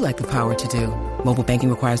 What would you like the power to do? Mobile banking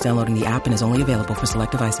requires downloading the app and is only available for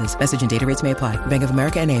select devices. Message and data rates may apply. Bank of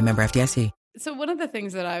America NA, member FDIC. So one of the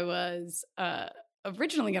things that I was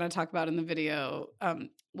originally going to talk about in the video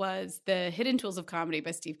was the Hidden Tools of Comedy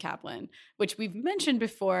by Steve Kaplan, which we've mentioned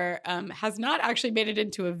before, has not actually made it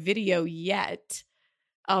into a video yet,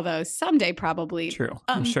 although someday probably. True.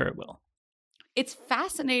 I'm sure it will. It's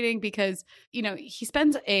fascinating because, he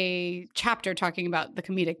spends a chapter talking about the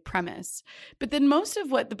comedic premise, but then most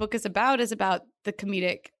of what the book is about the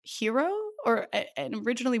comedic hero, and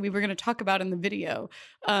originally we were going to talk about in the video,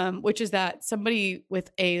 which is that somebody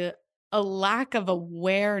with a lack of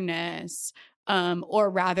awareness, or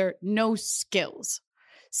rather no skills,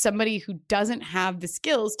 somebody who doesn't have the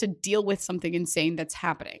skills to deal with something insane that's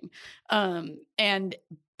happening,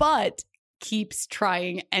 but keeps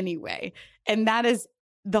trying anyway. And that is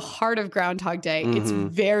the heart of Groundhog Day. Mm-hmm. It's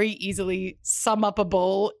very easily sum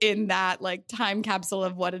upable in that time capsule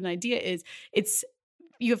of what an idea is.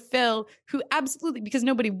 You have Phil, who absolutely, because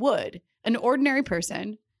nobody would, an ordinary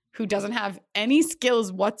person who doesn't have any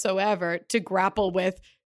skills whatsoever to grapple with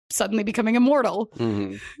suddenly becoming immortal,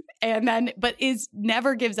 but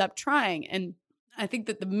never gives up trying. And I think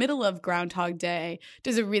that the middle of Groundhog Day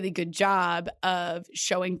does a really good job of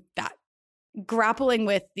showing that grappling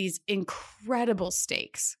with these incredible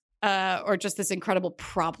stakes, or just this incredible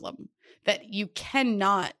problem that you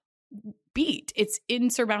cannot beat. It's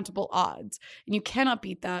insurmountable odds, and you cannot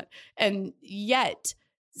beat that. And yet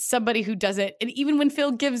somebody who does it, and even when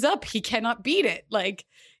Phil gives up, he cannot beat it.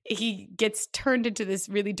 He gets turned into this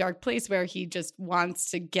really dark place where he just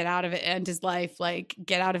wants to get out of it, end his life,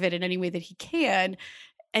 get out of it in any way that he can.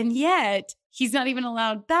 And yet he's not even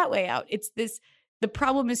allowed that way out. The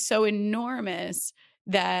problem is so enormous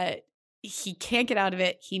that he can't get out of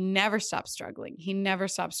it. He never stops struggling. He never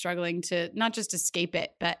stops struggling to not just escape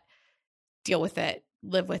it, but deal with it,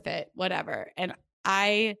 live with it, whatever. And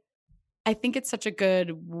I think it's such a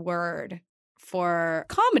good word for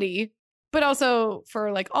comedy, but also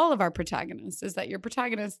for all of our protagonists, is that your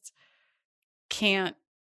protagonists can't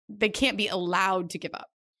be allowed to give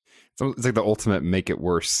up. So it's like the ultimate make it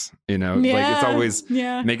worse, it's always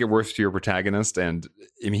make it worse to your protagonist. And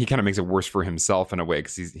he kind of makes it worse for himself in a way,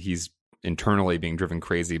 because he's internally being driven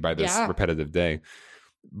crazy by this repetitive day.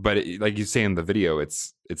 But like you say in the video,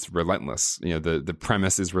 it's relentless. The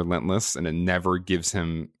premise is relentless, and it never gives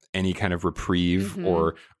him any kind of reprieve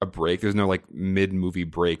or a break. There's no mid-movie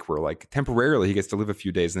break where temporarily he gets to live a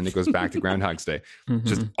few days and then it goes back to Groundhog's Day.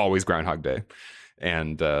 Just always Groundhog Day.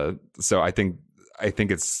 And so I think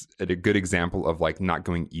it's a good example of not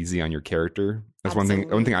going easy on your character. That's one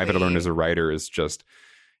thing I've had to learn as a writer is just,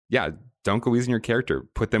 don't go easy on your character.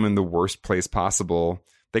 Put them in the worst place possible.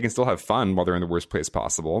 They can still have fun while they're in the worst place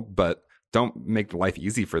possible, but don't make life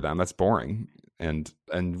easy for them. That's boring. And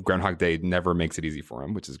Groundhog Day never makes it easy for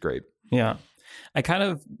him, which is great. Yeah. I kind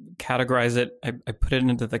of categorize it. I put it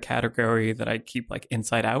into the category that I keep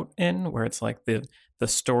Inside Out in, where it's the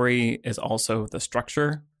story is also the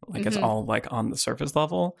structure. It's all on the surface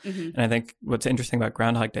level. And I think what's interesting about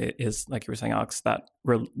Groundhog Day is, like you were saying, Alex, that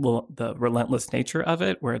the relentless nature of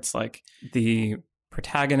it, where it's the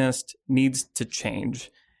protagonist needs to change,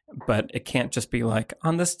 but it can't just be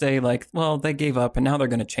on this day, they gave up and now they're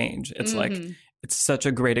going to change. It's it's such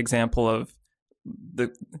a great example of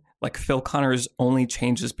Phil Connors only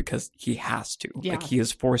changes because he has to. He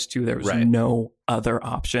is forced to. There's no other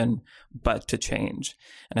option but to change.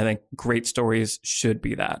 And I think great stories should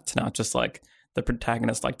be that. It's not just the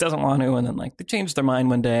protagonist doesn't want to, and then they change their mind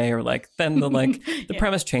one day, or then the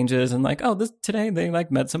premise changes, and today they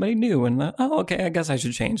met somebody new, and okay, I guess I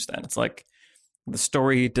should change then. It's the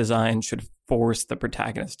story design should force the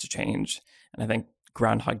protagonist to change. And I think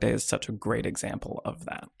Groundhog Day is such a great example of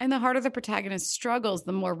that. And the harder the protagonist struggles,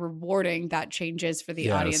 the more rewarding that change is for the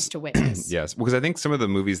audience to witness. Yes, because I think some of the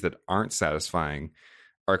movies that aren't satisfying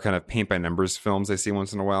are kind of paint by numbers films I see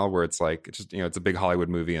once in a while, where it's it's just, it's a big Hollywood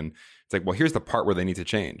movie, and it's well, here's the part where they need to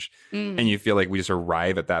change. And you feel we just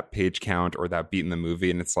arrive at that page count or that beat in the movie,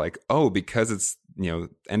 and it's because it's,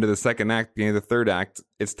 end of the second act, beginning of the third act,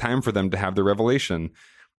 it's time for them to have the revelation.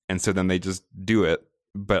 And so then they just do it.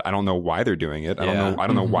 But I don't know why they're doing it. I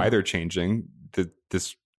don't know why they're changing.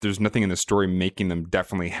 There's nothing in the story making them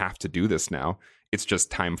definitely have to do this now. It's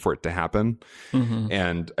just time for it to happen.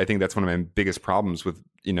 And I think that's one of my biggest problems with,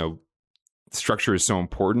 structure is so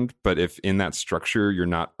important. But if in that structure you're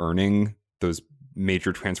not earning those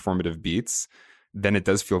major transformative beats, then it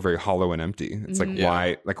does feel very hollow and empty. It's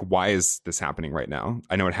why is this happening right now?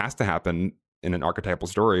 I know it has to happen. in an archetypal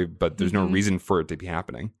story, but there's no reason for it to be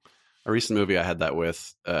happening. A recent movie I had that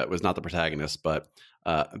with was not the protagonist, but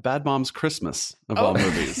Bad Moms Christmas of all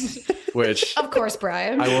movies, which Of course,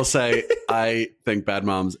 Brian. I will say I think Bad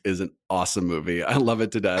Moms is an awesome movie. I love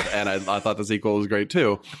it to death, and I thought the sequel was great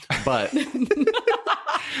too. But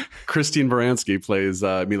Christine Baranski plays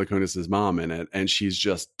Mila Kunis's mom in it, and she's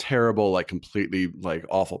just terrible, like completely like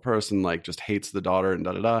awful person, like just hates the daughter and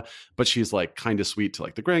da-da-da. But she's like kind of sweet to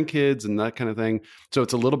like the grandkids and that kind of thing. So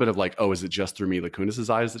it's a little bit of like, oh, is it just through Mila Kunis's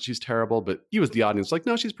eyes that she's terrible? But you as the audience, like,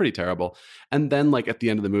 no, she's pretty terrible. And then like at the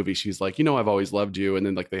end of the movie, she's like, you know, I've always loved you. And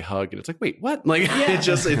then like they hug, and it's like, wait, what? Like it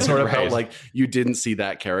sort of Right. felt like you didn't see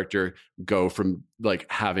that character go from like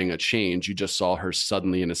having a change. You just saw her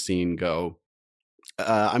suddenly in a scene go,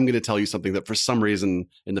 I'm going to tell you something that for some reason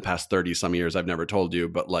in the past 30 some years I've never told you,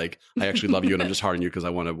 but like I actually love you and I'm just hard on you because I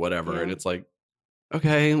want to whatever. Yeah. And it's like,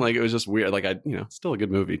 okay, like it was just weird. Like still a good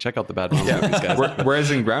movie. Check out the Bad Moms movies, guys. Whereas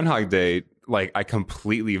in Groundhog Day, like I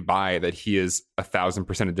completely buy that he is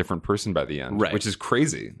 1,000% a different person by the end, Right. which is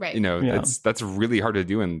crazy. Right. You know, Yeah. that's really hard to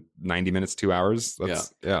do in 90 minutes, 2 hours. Yeah.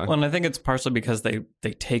 Well, and I think it's partially because they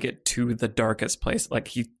take it to the darkest place. Like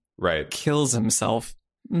he Right. kills himself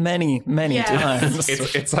many Yeah. times.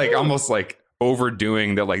 It's like almost like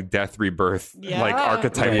overdoing the like death rebirth like Yeah.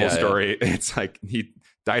 archetypal Yeah. story. It's like he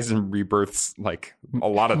dies and rebirths like a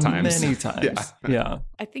lot of times. Many times. Yeah. Yeah.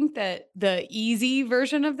 I think that the easy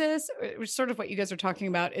version of this, which is sort of what you guys are talking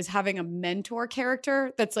about, is having a mentor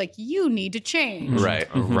character that's like, you need to change. Right.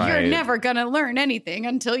 You're never going to learn anything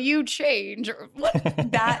until you change. Or what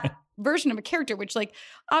that version of a character, which like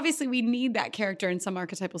obviously we need that character in some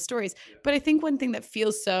archetypal stories. But I think one thing that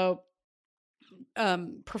feels so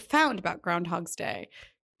profound about Groundhog's Day.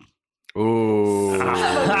 Ooh.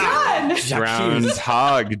 God!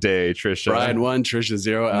 Groundhog Day, Trisha. Brian 1, Trisha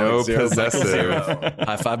 0, No Alex 0, Michael possessive. 0.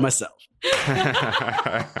 High five myself.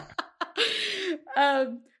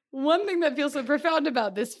 One thing that feels so profound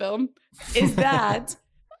about this film is that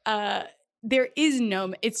there is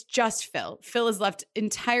it's just Phil. Phil is left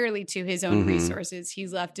entirely to his own Mhm. resources.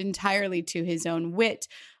 He's left entirely to his own wit,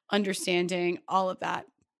 understanding all of that.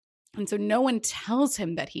 And so no one tells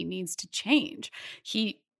him that he needs to change.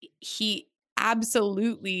 He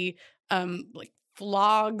absolutely like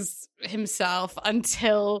flogs himself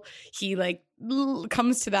until he like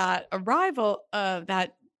comes to that arrival of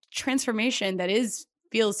that transformation that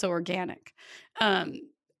feels so organic. And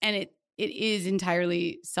it is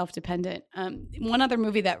entirely self-dependent. One other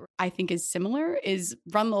movie that I think is similar is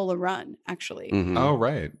Run Lola Run, actually. Mhm. Oh,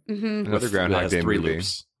 right. Mm-hmm. Another That Groundhog has Day 3 movie.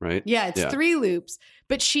 loops, right? Yeah, it's 3 loops,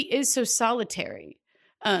 but she is so solitary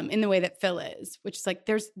in the way that Phil is, which is like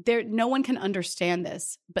no one can understand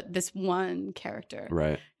this, but this one character.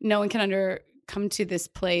 Right. No one can come to this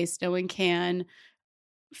place. No one can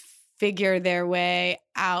figure their way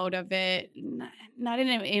out of it. Not in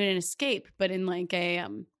an escape, but in like a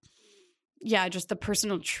just the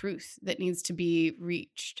personal truth that needs to be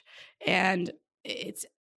reached. And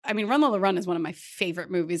Run Lola Run is one of my favorite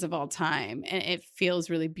movies of all time, and it feels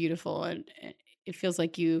really beautiful, and it feels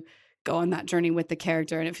like you go on that journey with the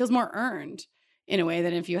character, and it feels more earned in a way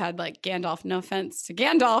than if you had like Gandalf, no offense to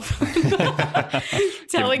Gandalf,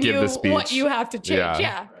 telling give the you speech. what you have to change. Yeah.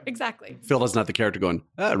 Yeah, exactly. Phil doesn't have the character going,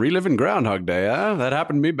 reliving Groundhog Day. That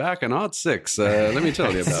happened to me back in 06. Let me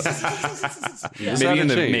tell you about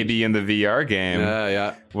it. Maybe in the VR game,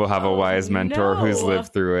 Yeah. we'll have a wise mentor who's no.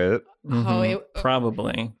 lived through it.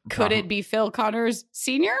 Probably. Could it be Phil Connors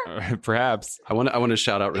Sr.? Perhaps. I want to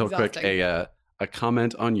shout out real quick Exhausting. a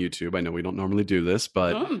comment on YouTube. I know we don't normally do this,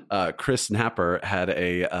 but Chris Napper had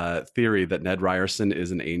a theory that Ned Ryerson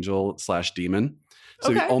is an angel / demon.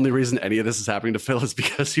 So the Okay. only reason any of this is happening to Phil is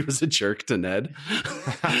because he was a jerk to Ned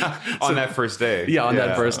On that first day. Yeah, on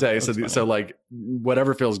that first day. That's funny. So like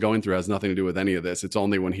whatever Phil's going through has nothing to do with any of this. It's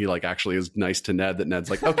only when he like actually is nice to Ned that Ned's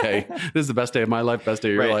like, okay, this is the best day of my life, best day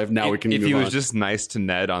of your Right. life. Now we can If move he was on. just nice to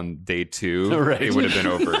Ned on day 2, Right. it would have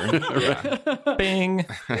been over. Yeah. Bing.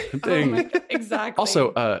 Ding. Exactly.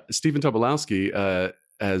 Also, Stephen Tobolowsky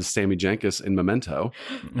as Sammy Jenkins in Memento.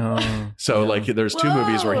 Oh, So yeah. like there's 2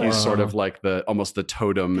 movies where he's Whoa. sort of like almost the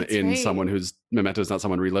totem That's in right. someone who's Memento is not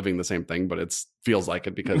someone reliving the same thing, but it feels like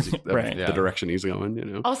it because of Right. the Yeah. direction he's going, you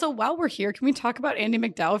know. Also, while we're here, can we talk about Andie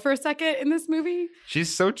MacDowell for a second in this movie?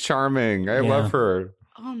 She's so charming. I Yeah. love her.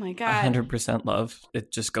 Oh my God. 100% love.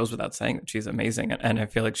 It just goes without saying that she's amazing. And I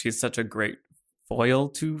feel like she's such a great foil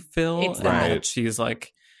to Phil. It's and that. that she's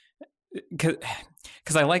like,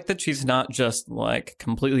 because I like that she's not just like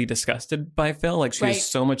completely disgusted by Phil. Like she Right. has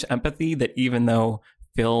so much empathy that even though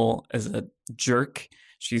Phil is a jerk,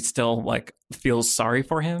 she still like feels sorry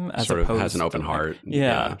for him as Sort of opposed has an open to, heart.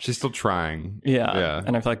 Yeah. She's still trying. Yeah.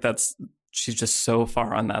 And I feel like she's just so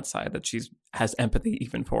far on that side that has empathy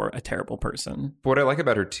even for a terrible person. But what I like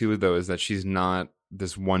about her too, though, is that she's not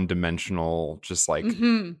this one-dimensional, just like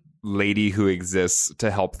lady who exists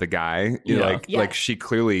to help the guy. Like she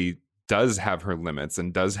clearly does have her limits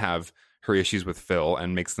and does have her issues with Phil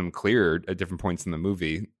and makes them clear at different points in the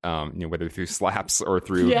movie, whether through slaps or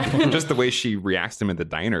through just the way she reacts to him at the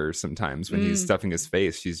diner sometimes when he's stuffing his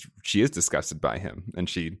face. She is disgusted by him, and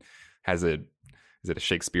she has is it a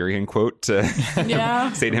Shakespearean quote to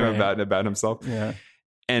say to him about himself? Yeah.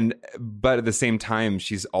 But at the same time,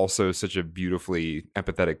 she's also such a beautifully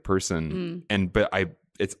empathetic person.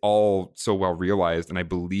 It's all so well realized. And I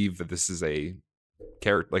believe that this is a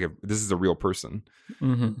character, this is a real person.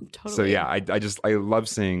 Mm-hmm. Totally. So yeah, I love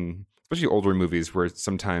seeing, especially older movies where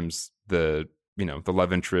sometimes the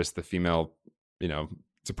love interest, the female,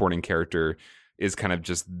 supporting character is kind of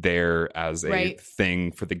just there as a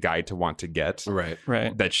thing for the guy to want to get. Right.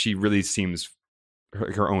 That she really seems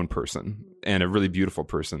her own person, and a really beautiful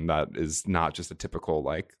person that is not just a typical,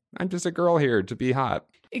 like, I'm just a girl here to be hot.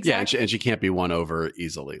 Exactly. Yeah, and she can't be won over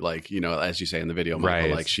easily. Like, as you say in the video,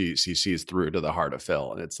 Michael, like she sees through to the heart of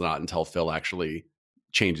Phil. And it's not until Phil actually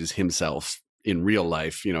changes himself in real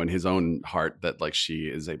life, in his own heart, that like she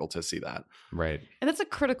is able to see that. Right. And that's a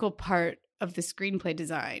critical part of the screenplay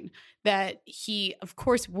design, that he, of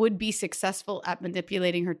course, would be successful at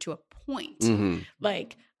manipulating her to a point. Mm-hmm.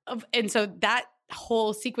 And so that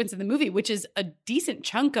whole sequence in the movie, which is a decent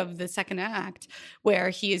chunk of the second act, where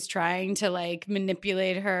he is trying to like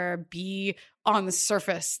manipulate her, be on the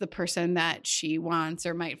surface the person that she wants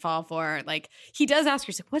or might fall for. Like, he does ask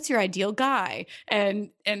her, what's your ideal guy? And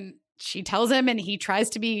she tells him, and he tries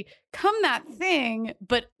to become that thing,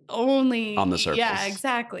 but only on the surface. Yeah,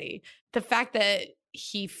 exactly. The fact that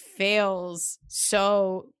he fails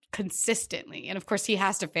so consistently, and of course he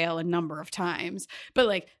has to fail a number of times, but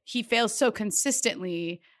like he fails so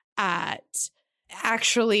consistently at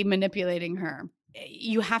actually manipulating her.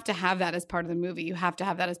 You have to have that as part of the movie. You have to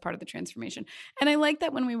have that as part of the transformation. And I like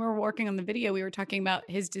that when we were working on the video, we were talking about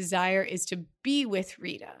his desire is to be with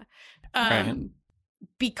Rita.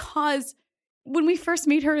 Because when we first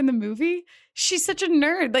meet her in the movie, she's such a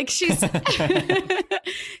nerd. Like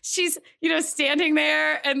she's standing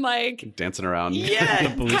there and like dancing around. Yeah.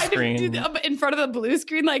 The blue screen. In front of the blue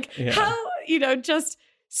screen. Like how, just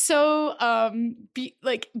so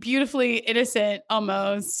beautifully innocent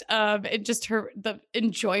almost. And just the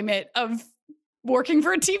enjoyment of working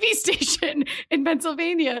for a TV station in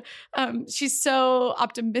Pennsylvania. She's so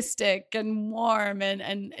optimistic and warm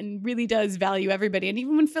and really does value everybody. And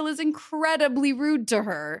even when Phil is incredibly rude to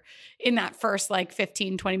her in that first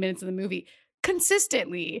 15, 20 minutes of the movie,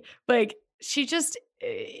 consistently, she just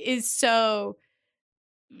is so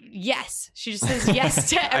yes. She just says yes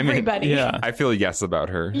to everybody. I feel yes about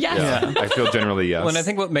her. Yes. Yeah. I feel generally yes. Well, and I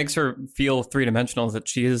think what makes her feel three-dimensional is that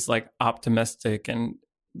she is optimistic and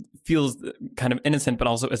feels kind of innocent, but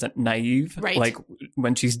also isn't naive. Right. Like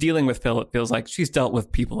when she's dealing with Phil, it feels like she's dealt with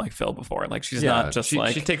people like Phil before. Like she's not just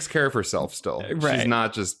she takes care of herself still. Right. She's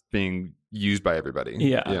not just being used by everybody.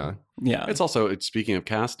 Yeah. It's also, speaking of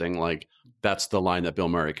casting, that's the line that Bill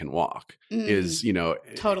Murray can walk is,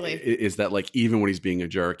 totally is that even when he's being a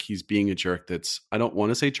jerk that's, I don't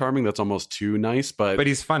want to say charming. That's almost too nice, but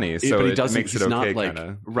he's funny. So he doesn't, makes it okay.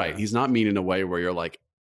 Kinda, right. He's not mean in a way where you're like,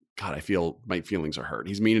 God, I feel my feelings are hurt.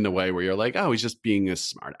 He's mean in a way where you're like, oh, he's just being a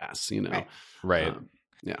smart ass, Right.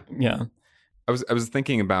 Yeah. I was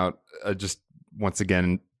thinking about just once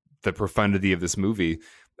again, the profundity of this movie.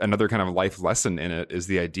 Another kind of life lesson in it is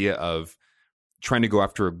the idea of trying to go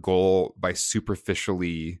after a goal by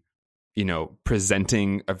superficially,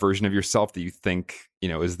 presenting a version of yourself that you think,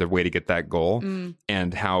 is the way to get that goal.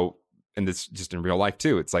 And how, and this just in real life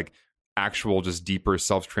too, it's like actual, just deeper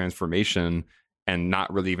self-transformation and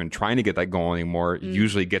not really even trying to get that goal anymore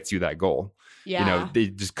usually gets you that goal. Yeah.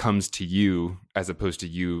 It just comes to you as opposed to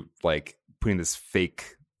you putting this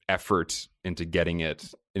fake effort into getting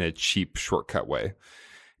it in a cheap shortcut way.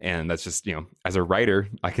 And that's just, as a writer,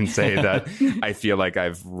 I can say that I feel like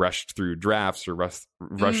I've rushed through drafts or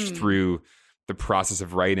rushed through the process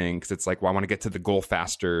of writing because it's like, well, I want to get to the goal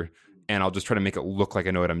faster and I'll just try to make it look like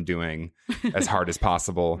I know what I'm doing as hard as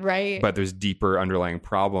possible. Right. But there's deeper underlying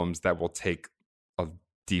problems that will take a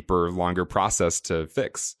deeper, longer process to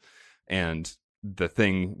fix. And the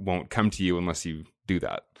thing won't come to you unless you do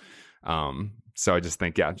that. So I just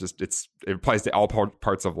think, it applies to all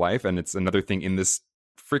parts of life. And it's another thing in this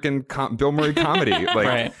freaking Bill Murray comedy.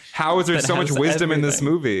 Right. How is there That so much has wisdom in this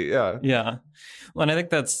everything. movie? Yeah. Yeah. Well, and I think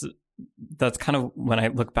that's that's kind of when I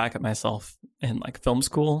look back at myself in like film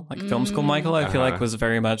school, Michael, I feel like was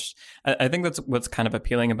very much, I think that's what's kind of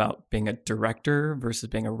appealing about being a director versus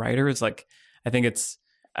being a writer is like, I think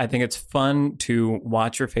it's fun to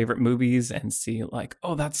watch your favorite movies and see like,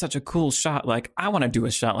 oh, that's such a cool shot. Like, I want to do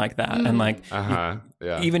a shot like that. And like,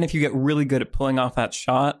 even if you get really good at pulling off that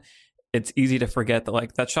shot, it's easy to forget that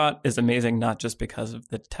like that shot is amazing, not just because of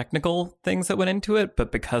the technical things that went into it,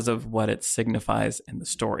 but because of what it signifies in the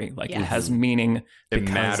story. Like it has meaning. It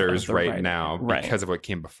matters right writing. now because of what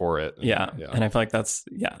came before it. Yeah. And I feel like that's,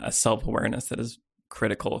 a self-awareness that is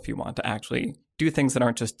critical if you want to actually do things that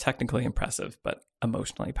aren't just technically impressive, but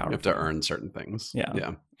emotionally powerful. You have to earn certain things.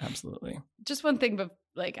 Yeah, absolutely. Just one thing, but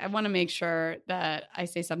like, I want to make sure that I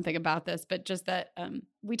say something about this, but just that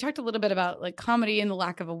we talked a little bit about like comedy and the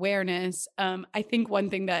lack of awareness. I think one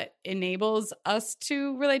thing that enables us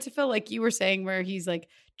to relate to Phil, like you were saying, where he's like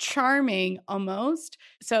charming almost.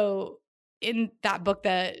 So in that book,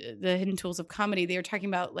 the Hidden Tools of Comedy, they were talking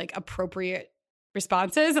about like appropriate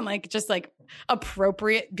responses and like just like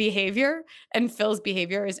appropriate behavior, and Phil's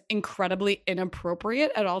behavior is incredibly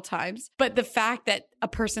inappropriate at all times. But the fact that a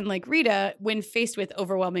person like Rita, when faced with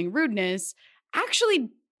overwhelming rudeness, actually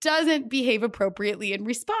doesn't behave appropriately in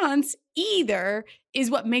response either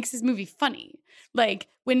is what makes this movie funny. Like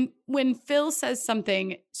when Phil says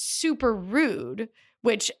something super rude,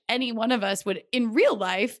 which any one of us would in real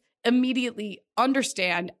life immediately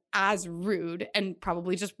understand as rude and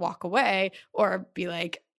probably just walk away or be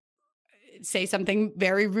like, say something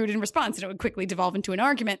very rude in response, and it would quickly devolve into an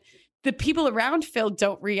argument. The people around Phil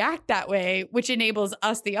don't react that way, which enables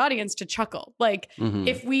us, the audience, to chuckle. Like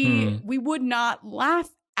if we would not laugh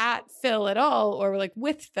at Phil at all, or like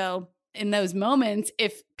with Phil in those moments,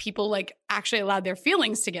 if people like actually allowed their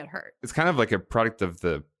feelings to get hurt. It's kind of like a product of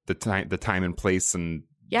the time and place and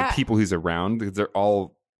the people he's around, because they're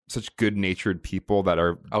all such good-natured people that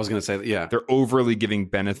are, I was going to say, they're overly giving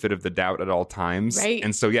benefit of the doubt at all times. Right.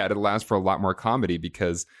 And so, it allows for a lot more comedy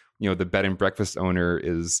because, the bed and breakfast owner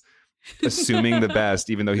is assuming the best,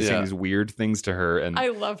 even though he's saying these weird things to her. And I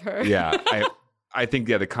love her. I think,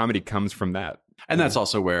 the comedy comes from that. And that's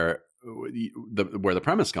also where the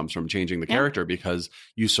premise comes from, changing the character, because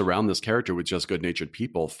you surround this character with just good-natured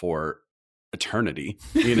people for eternity.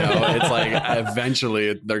 It's like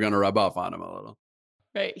eventually they're going to rub off on him a little.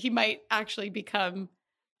 Right. He might actually become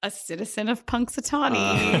a citizen of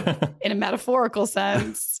Punxsutawney in a metaphorical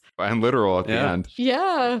sense. And literal at the end.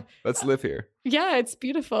 Yeah. Let's live here. Yeah, it's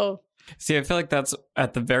beautiful. See, I feel like that's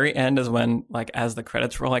at the very end is when, like, as the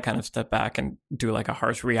credits roll, I kind of step back and do like a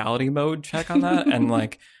harsh reality mode check on that. And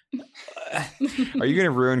like, are you going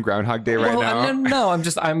to ruin Groundhog Day right now? No,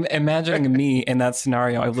 I'm imagining me in that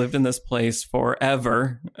scenario. I've lived in this place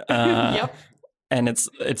forever. Yep. And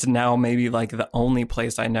it's now maybe like the only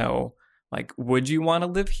place I know. Like, would you want to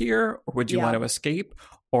live here, or would you want to escape?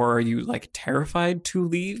 Or are you like terrified to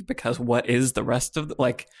leave? Because what is the rest of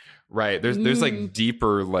like? Right. There's like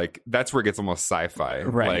deeper, like that's where it gets almost sci-fi.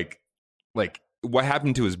 Right. Like what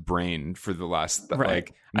happened to his brain for the last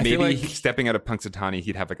like I feel maybe like, stepping out of Punxsutawney,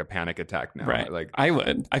 he'd have like a panic attack now. Right. Like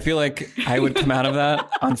I feel like I would come out of that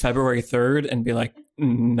on February 3rd and be like,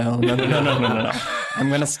 no. I'm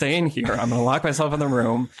going to stay in here. I'm going to lock myself in the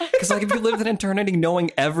room. Because like if you lived in eternity knowing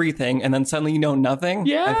everything and then suddenly you know nothing,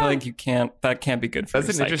 I feel like that can't be good for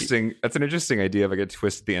that's your That's an interesting idea of like a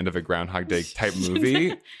twist at the end of a Groundhog Day type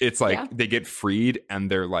movie. It's like they get freed and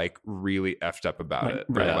they're like really effed up about it.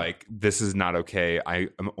 They're like, this is not okay. I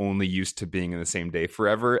am only used to being in the same day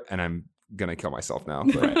forever and I'm gonna kill myself now.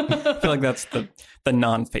 Right. I feel like that's the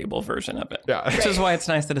non-fable version of it. Yeah. Which is why it's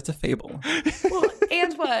nice that it's a fable. Well,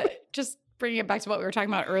 and just bringing it back to what we were talking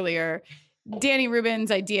about earlier, Danny Rubin's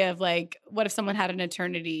idea of like, what if someone had an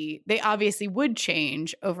eternity? They obviously would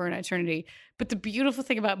change over an eternity. But the beautiful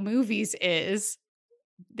thing about movies is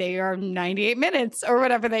they are 98 minutes or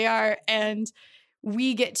whatever they are. And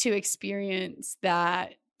we get to experience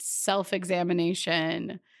that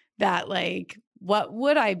self-examination, that like, what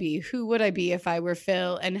would I be? Who would I be if I were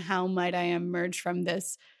Phil? And how might I emerge from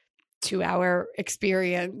this 2-hour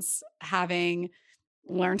experience having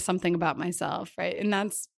learned something about myself, right? And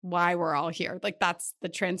that's why we're all here. Like that's the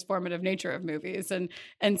transformative nature of movies.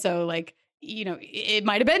 And so like, it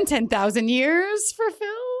might have been 10,000 years for Phil,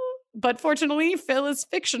 but fortunately Phil is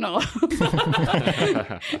fictional.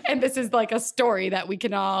 And this is like a story that we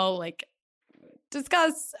can all like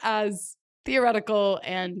discuss as theoretical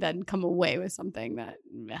and then come away with something that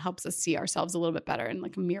helps us see ourselves a little bit better in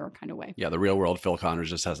like a mirror kind of way. Yeah, the real world Phil Connors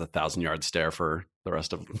just has a 1,000-yard stare for the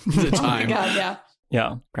rest of the time. Oh my God, yeah.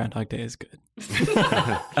 Yeah, Groundhog Day is good.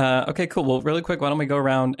 Okay, cool. Well, really quick, why don't we go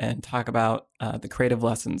around and talk about the creative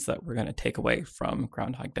lessons that we're going to take away from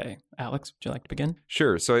Groundhog Day? Alex, would you like to begin?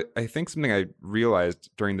 Sure. So I think something I realized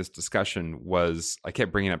during this discussion was I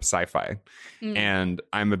kept bringing up sci-fi. And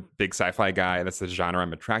I'm a big sci-fi guy. That's the genre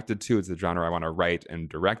I'm attracted to. It's the genre I want to write and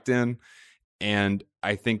direct in. And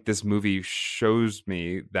I think this movie shows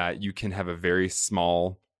me that you can have a very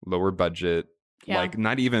small, lower budget, like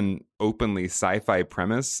not even openly sci-fi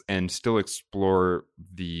premise and still explore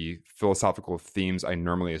the philosophical themes I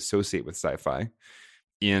normally associate with sci-fi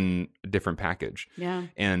in a different package. Yeah.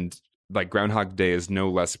 And like Groundhog Day is no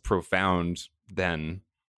less profound than,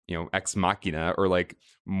 Ex Machina or like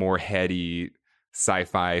more heady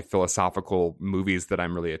sci-fi philosophical movies that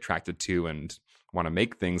I'm really attracted to and want to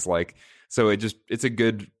make things like. So it's a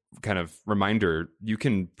good kind of reminder. You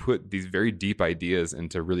can put these very deep ideas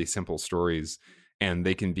into really simple stories, and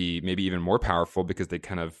they can be maybe even more powerful because they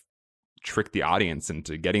kind of trick the audience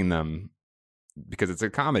into getting them, because it's a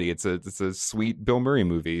comedy. It's a sweet Bill Murray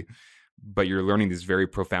movie, but you're learning these very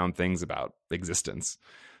profound things about existence.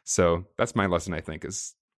 So that's my lesson, I think,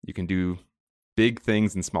 is you can do big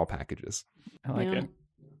things in small packages. I like it.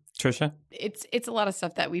 Trisha? It's a lot of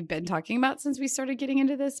stuff that we've been talking about since we started getting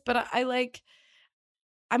into this, but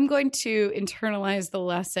I'm going to internalize the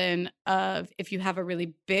lesson of, if you have a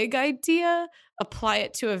really big idea, apply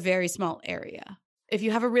it to a very small area. If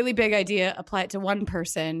you have a really big idea, apply it to one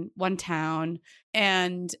person, one town,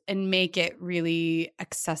 and make it really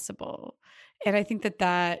accessible. And I think that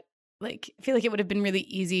I feel like it would have been really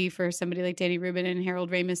easy for somebody like Danny Rubin and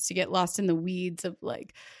Harold Ramis to get lost in the weeds of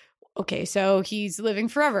like, okay, so he's living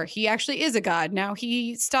forever. He actually is a god. Now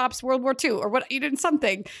he stops World War II or what,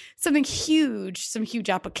 something huge, some huge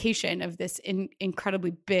application of this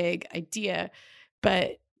incredibly big idea.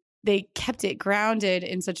 But they kept it grounded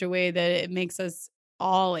in such a way that it makes us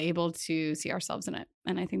all able to see ourselves in it.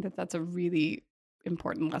 And I think that that's a really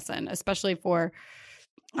important lesson, especially for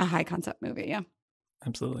a high concept movie. Yeah,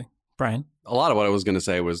 absolutely. Brian? A lot of what I was going to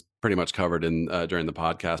say was pretty much covered in during the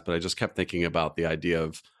podcast, but I just kept thinking about the idea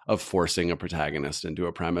of forcing a protagonist into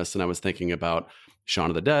a premise. And I was thinking about Shaun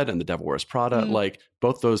of the Dead and The Devil Wears Prada. Like,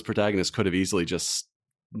 both those protagonists could have easily just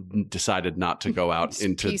decided not to go out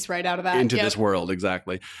into piece right out of that into this world.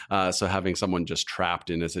 Exactly. So having someone just trapped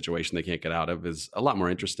in a situation they can't get out of is a lot more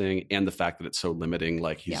interesting. And the fact that it's so limiting,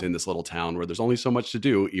 like he's in this little town where there's only so much to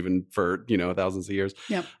do, even for, thousands of years.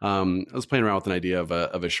 I was playing around with an idea of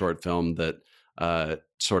a short film that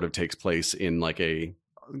sort of takes place in like a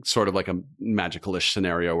sort of like a magical-ish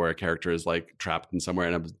scenario where a character is like trapped in somewhere.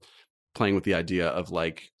 And I was playing with the idea of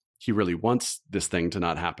like, he really wants this thing to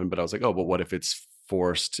not happen. But I was like, oh, but what if it's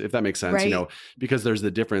forced, if that makes sense, right. Because there's the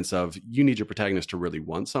difference of you need your protagonist to really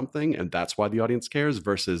want something, and that's why the audience cares,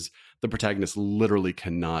 versus the protagonist literally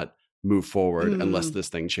cannot move forward unless this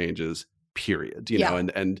thing changes, period.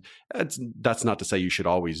 And that's not to say you should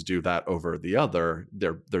always do that over the other.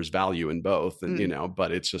 There's value in both, and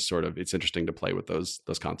but it's just sort of, it's interesting to play with those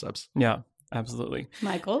concepts. Yeah, absolutely.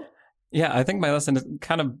 Michael? Yeah, I think my lesson is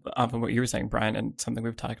kind of off of what you were saying, Brian, and something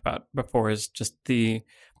we've talked about before is just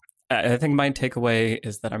I think my takeaway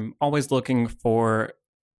is that I'm always looking for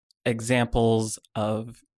examples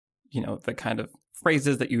of, the kind of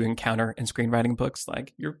phrases that you encounter in screenwriting books,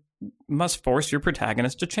 like you must force your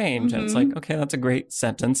protagonist to change. And it's like, okay, that's a great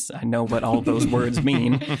sentence. I know what all those words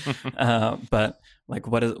mean. But like,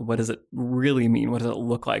 what does it really mean? What does it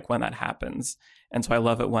look like when that happens? And so I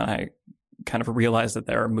love it when I kind of realize that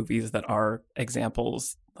there are movies that are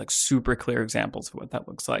examples, like super clear examples of what that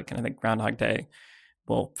looks like. And I think Groundhog Day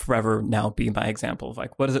will forever now be my example of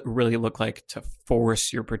like, what does it really look like to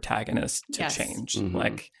force your protagonist to change?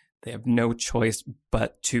 Like they have no choice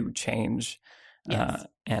but to change.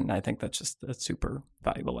 And I think that's just a super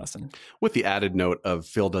valuable lesson. With the added note of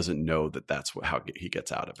Phil doesn't know that that's how he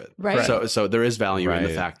gets out of it. Right. So there is value in the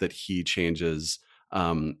fact that he changes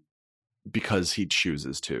because he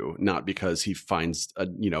chooses to, not because he finds,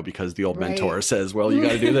 because the old mentor says, well, you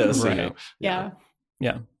got to do this. Right. Yeah,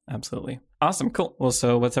 absolutely. Awesome. Cool. Well,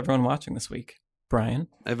 so what's everyone watching this week? Brian?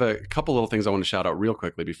 I have a couple little things I want to shout out real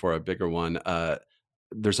quickly before a bigger one.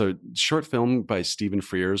 There's a short film by Stephen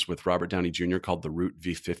Frears with Robert Downey Jr. called The Route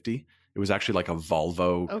V50. It was actually like a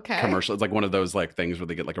Volvo commercial. It's like one of those like things where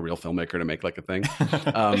they get like a real filmmaker to make like a thing.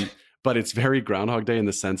 But it's very Groundhog Day in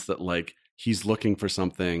the sense that like he's looking for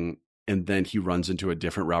something and then he runs into a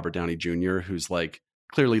different Robert Downey Jr. who's like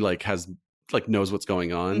clearly like has like knows what's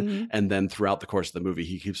going on. And then throughout the course of the movie,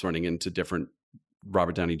 he keeps running into different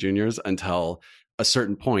Robert Downey Jr.'s until a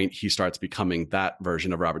certain point, he starts becoming that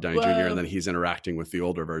version of Robert Downey Jr. Whoa. and then he's interacting with the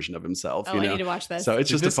older version of himself. Oh, I need to watch this. So it's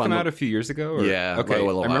Did just this a fun. come out a few years ago? Or? Yeah, Okay. a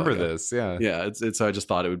little I while remember ago. this. Yeah. Yeah, it's so I just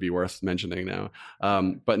thought it would be worth mentioning now.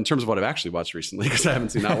 But in terms of what I've actually watched recently, because I haven't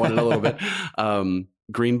seen that one in a little bit,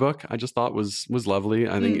 Green Book I just thought was lovely.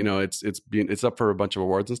 I think it's up for a bunch of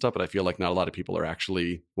awards and stuff, but I feel like not a lot of people are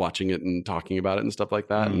actually watching it and talking about it and stuff like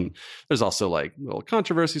that. And there's also like little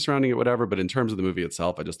controversy surrounding it, whatever. But in terms of the movie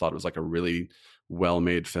itself, I just thought it was like a really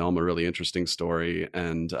well-made film, a really interesting story,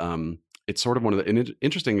 and it's sort of an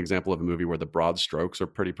interesting example of a movie where the broad strokes are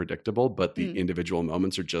pretty predictable, but the individual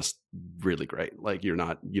moments are just really great. Like you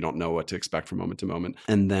don't know what to expect from moment to moment.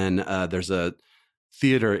 And then there's a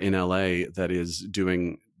theater in LA that is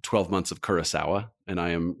doing 12 months of Kurosawa, and I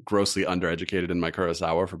am grossly undereducated in my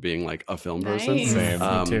Kurosawa for being like a film person. Nice. Same.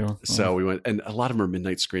 Me too. So we went, and a lot of them are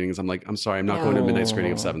midnight screenings. I'm like, I'm sorry, I'm not going to a midnight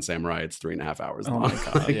screening of Seven Samurai. It's 3.5 hours Oh long. my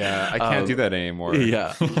God. Yeah, I can't do that anymore.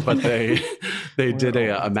 Yeah, but they did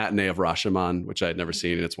a matinee of Rashomon, which I had never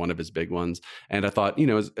seen, and it's one of his big ones. And I thought,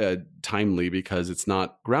 it's timely because it's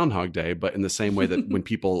not Groundhog Day, but in the same way that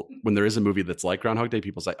when there is a movie that's like Groundhog Day,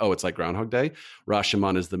 people say, oh, it's like Groundhog Day.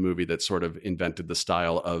 Rashomon is the movie that sort of invented the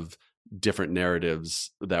style of different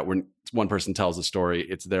narratives that when one person tells a story,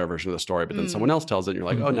 it's their version of the story, but then someone else tells it and you're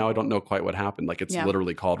like, oh, now I don't know quite what happened. Like it's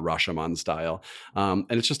literally called Rashomon style. And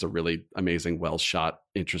it's just a really amazing, well shot,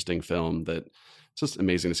 interesting film that it's just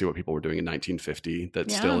amazing to see what people were doing in 1950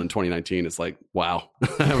 that still in 2019 it's like, wow,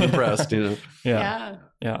 I'm impressed, Yeah.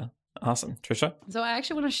 Awesome. Trisha? So I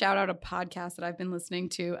actually want to shout out a podcast that I've been listening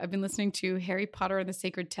to. I've been listening to Harry Potter and the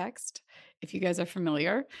Sacred Text, if you guys are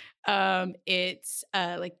familiar. It's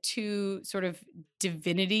like two sort of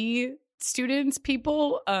divinity students,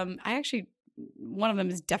 people. One of them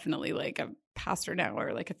is definitely like a pastor now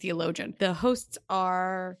or like a theologian. The hosts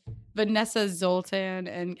are Vanessa Zoltan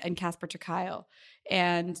and Casper ter Kuile.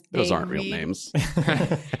 And those aren't real names.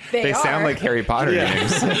 They sound like Harry Potter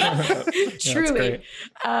names. Truly.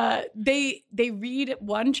 They read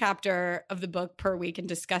one chapter of the book per week and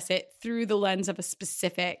discuss it through the lens of a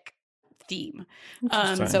specific theme.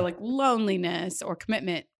 So like loneliness or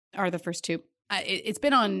commitment are the first two. It's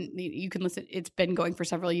been on, you can listen, it's been going for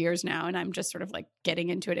several years now, and I'm just sort of like getting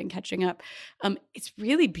into it and catching up. It's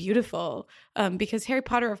really beautiful because Harry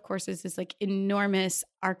Potter, of course, is this like enormous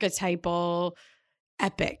archetypal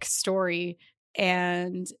epic story,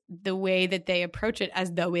 and the way that they approach it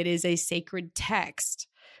as though it is a sacred text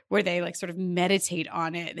where they like sort of meditate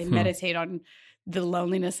on it. They meditate on the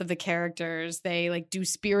loneliness of the characters. They like do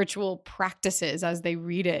spiritual practices as they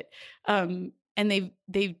read it. And they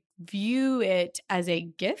view it as a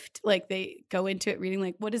gift. Like they go into it reading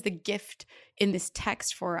like, what is the gift in this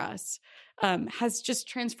text for us? Has just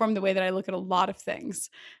transformed the way that I look at a lot of things.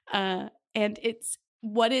 And it's,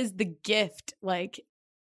 what is the gift like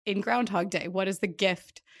in Groundhog Day? What is the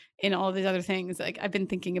gift in all of these other things? Like I've been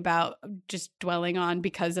thinking about just dwelling on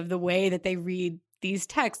because of the way that they read these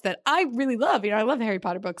texts that I really love. I love the Harry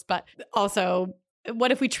Potter books, but also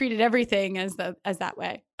what if we treated everything as that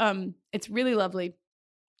way? It's really lovely.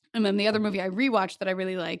 And then the other movie I rewatched that I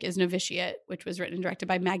really like is Novitiate, which was written and directed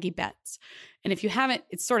by Maggie Betts. And if you haven't,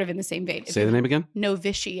 it's sort of in the same vein. Say the name again.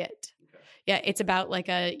 Novitiate. Yeah, it's about like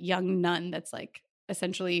a young nun that's like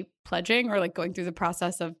essentially pledging or like going through the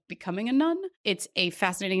process of becoming a nun. It's a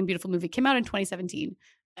fascinating and beautiful movie. It came out in 2017,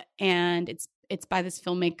 and it's by this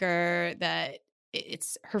filmmaker that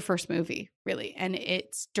it's her first movie, really, and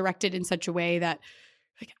it's directed in such a way that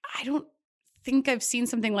like I don't think I've seen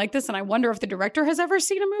something like this, and I wonder if the director has ever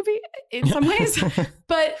seen a movie in some ways,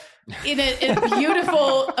 but in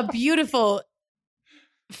a beautiful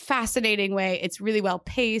fascinating way. It's really well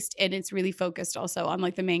paced, and it's really focused also on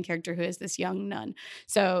like the main character, who is this young nun.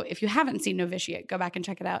 So if you haven't seen Novitiate, go back and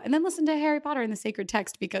check it out, and then listen to Harry Potter and the Sacred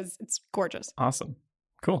Text because it's gorgeous. Awesome.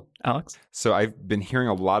 Cool. Alex? So I've been hearing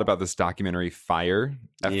a lot about this documentary Fire,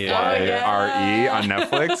 Yeah. F-Y-R-E on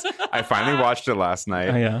Netflix. I finally watched it last night.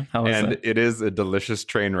 Oh, yeah. How was And it? it is a delicious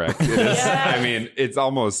train wreck. It is. Yeah. I mean, it's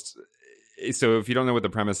almost, so if you don't know what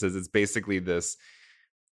the premise is, it's basically this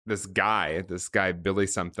guy, Billy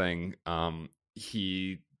something.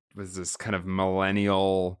 He was this kind of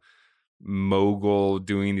millennial mogul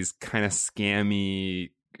doing these kind of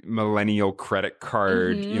scammy millennial credit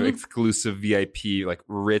card, exclusive VIP, like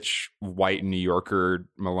rich white New Yorker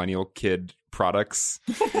millennial kid products.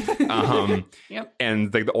 Yep.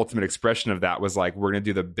 And like the ultimate expression of that was like, we're going to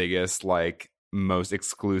do the biggest, like most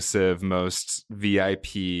exclusive, most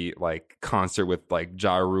VIP like concert with like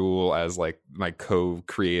Ja Rule as like my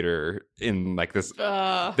co-creator in like this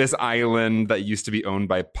island that used to be owned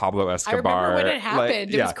by Pablo I Escobar. remember when it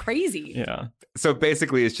happened. Like, It was crazy. Yeah. So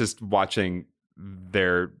basically it's just watching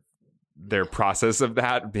their process of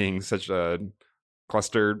that being such a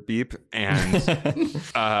cluster beep, and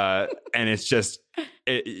it's just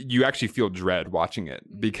you actually feel dread watching it,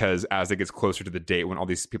 because as it gets closer to the date when all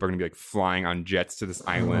these people are going to be like flying on jets to this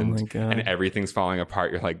island and everything's falling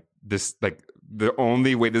apart, you're like, this, like, the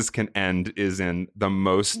only way this can end is in the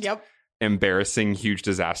most embarrassing huge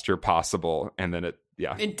disaster possible, and then it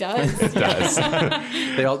does. It does.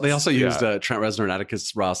 They also used Trent Reznor and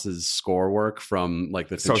Atticus Ross's score work from like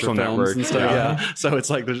the Fincher Social films Network and stuff. Yeah. So it's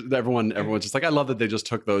like everyone's just like, I love that they just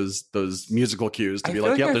took those musical cues to be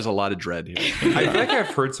like, yep, there's a lot of dread here. I feel like I've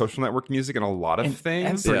heard Social Network music in a lot of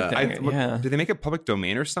things. Everything, Did they make it public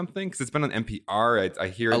domain or something? Because it's been on NPR. I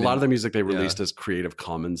hear a lot of the music they released as Creative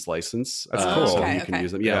Commons license. That's cool. So you can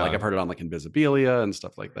use them. Yeah, like I've heard it on like Invisibilia and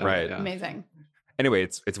stuff like that. Right. Yeah. Amazing. Anyway,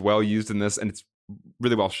 it's well used in this, and it's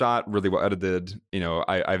really well shot, really well edited. You know,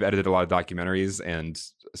 I've edited a lot of documentaries, and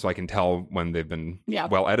so I can tell when they've been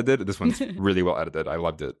well edited. This one's really well edited. I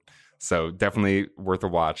loved it. So definitely worth a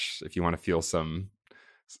watch if you want to feel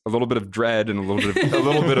a little bit of dread and a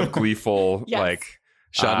little bit of gleeful like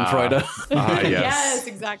Schadenfreude. Yes,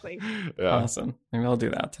 exactly. Yeah. Awesome. Maybe I'll do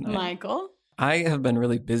that tonight. Michael? I have been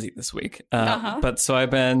really busy this week, but so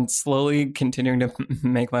I've been slowly continuing to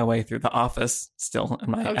make my way through The Office still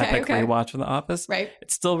in my epic rewatch of The Office. Right.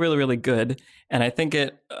 It's still really, really good. And I think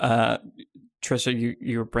Trisha,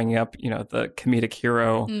 you were bringing up, the comedic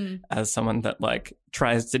hero as someone that like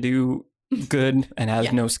tries to do good and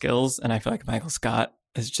has no skills. And I feel like Michael Scott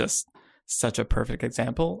is just such a perfect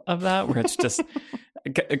example of that, where it's just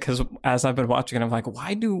because as I've been watching it, I'm like,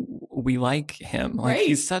 why do we like him? Like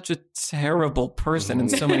he's such a terrible person in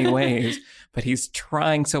so many ways, but he's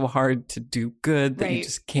trying so hard to do good that you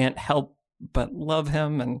just can't help but love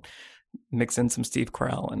him, and mix in some Steve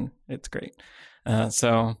Carell, and it's great.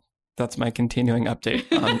 So that's my continuing update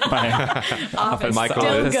on my Office.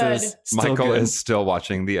 Michael is still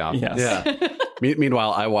watching The Office. Yes. Yeah.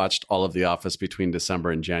 Meanwhile, I watched all of The Office between December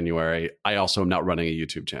and January. I also am not running a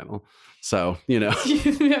YouTube channel. So, I was going to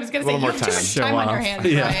say, you have too much time on your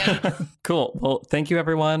hands, Brian. Cool. Well, thank you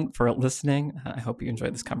everyone for listening. I hope you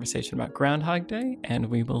enjoyed this conversation about Groundhog Day, and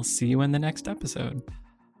we will see you in the next episode.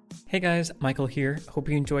 Hey guys, Michael here. Hope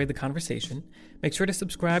you enjoyed the conversation. Make sure to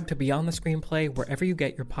subscribe to Beyond the Screenplay wherever you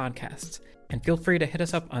get your podcasts. And feel free to hit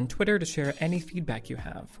us up on Twitter to share any feedback you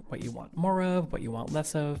have, what you want more of, what you want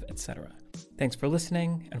less of, etc. Thanks for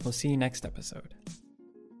listening, and we'll see you next episode.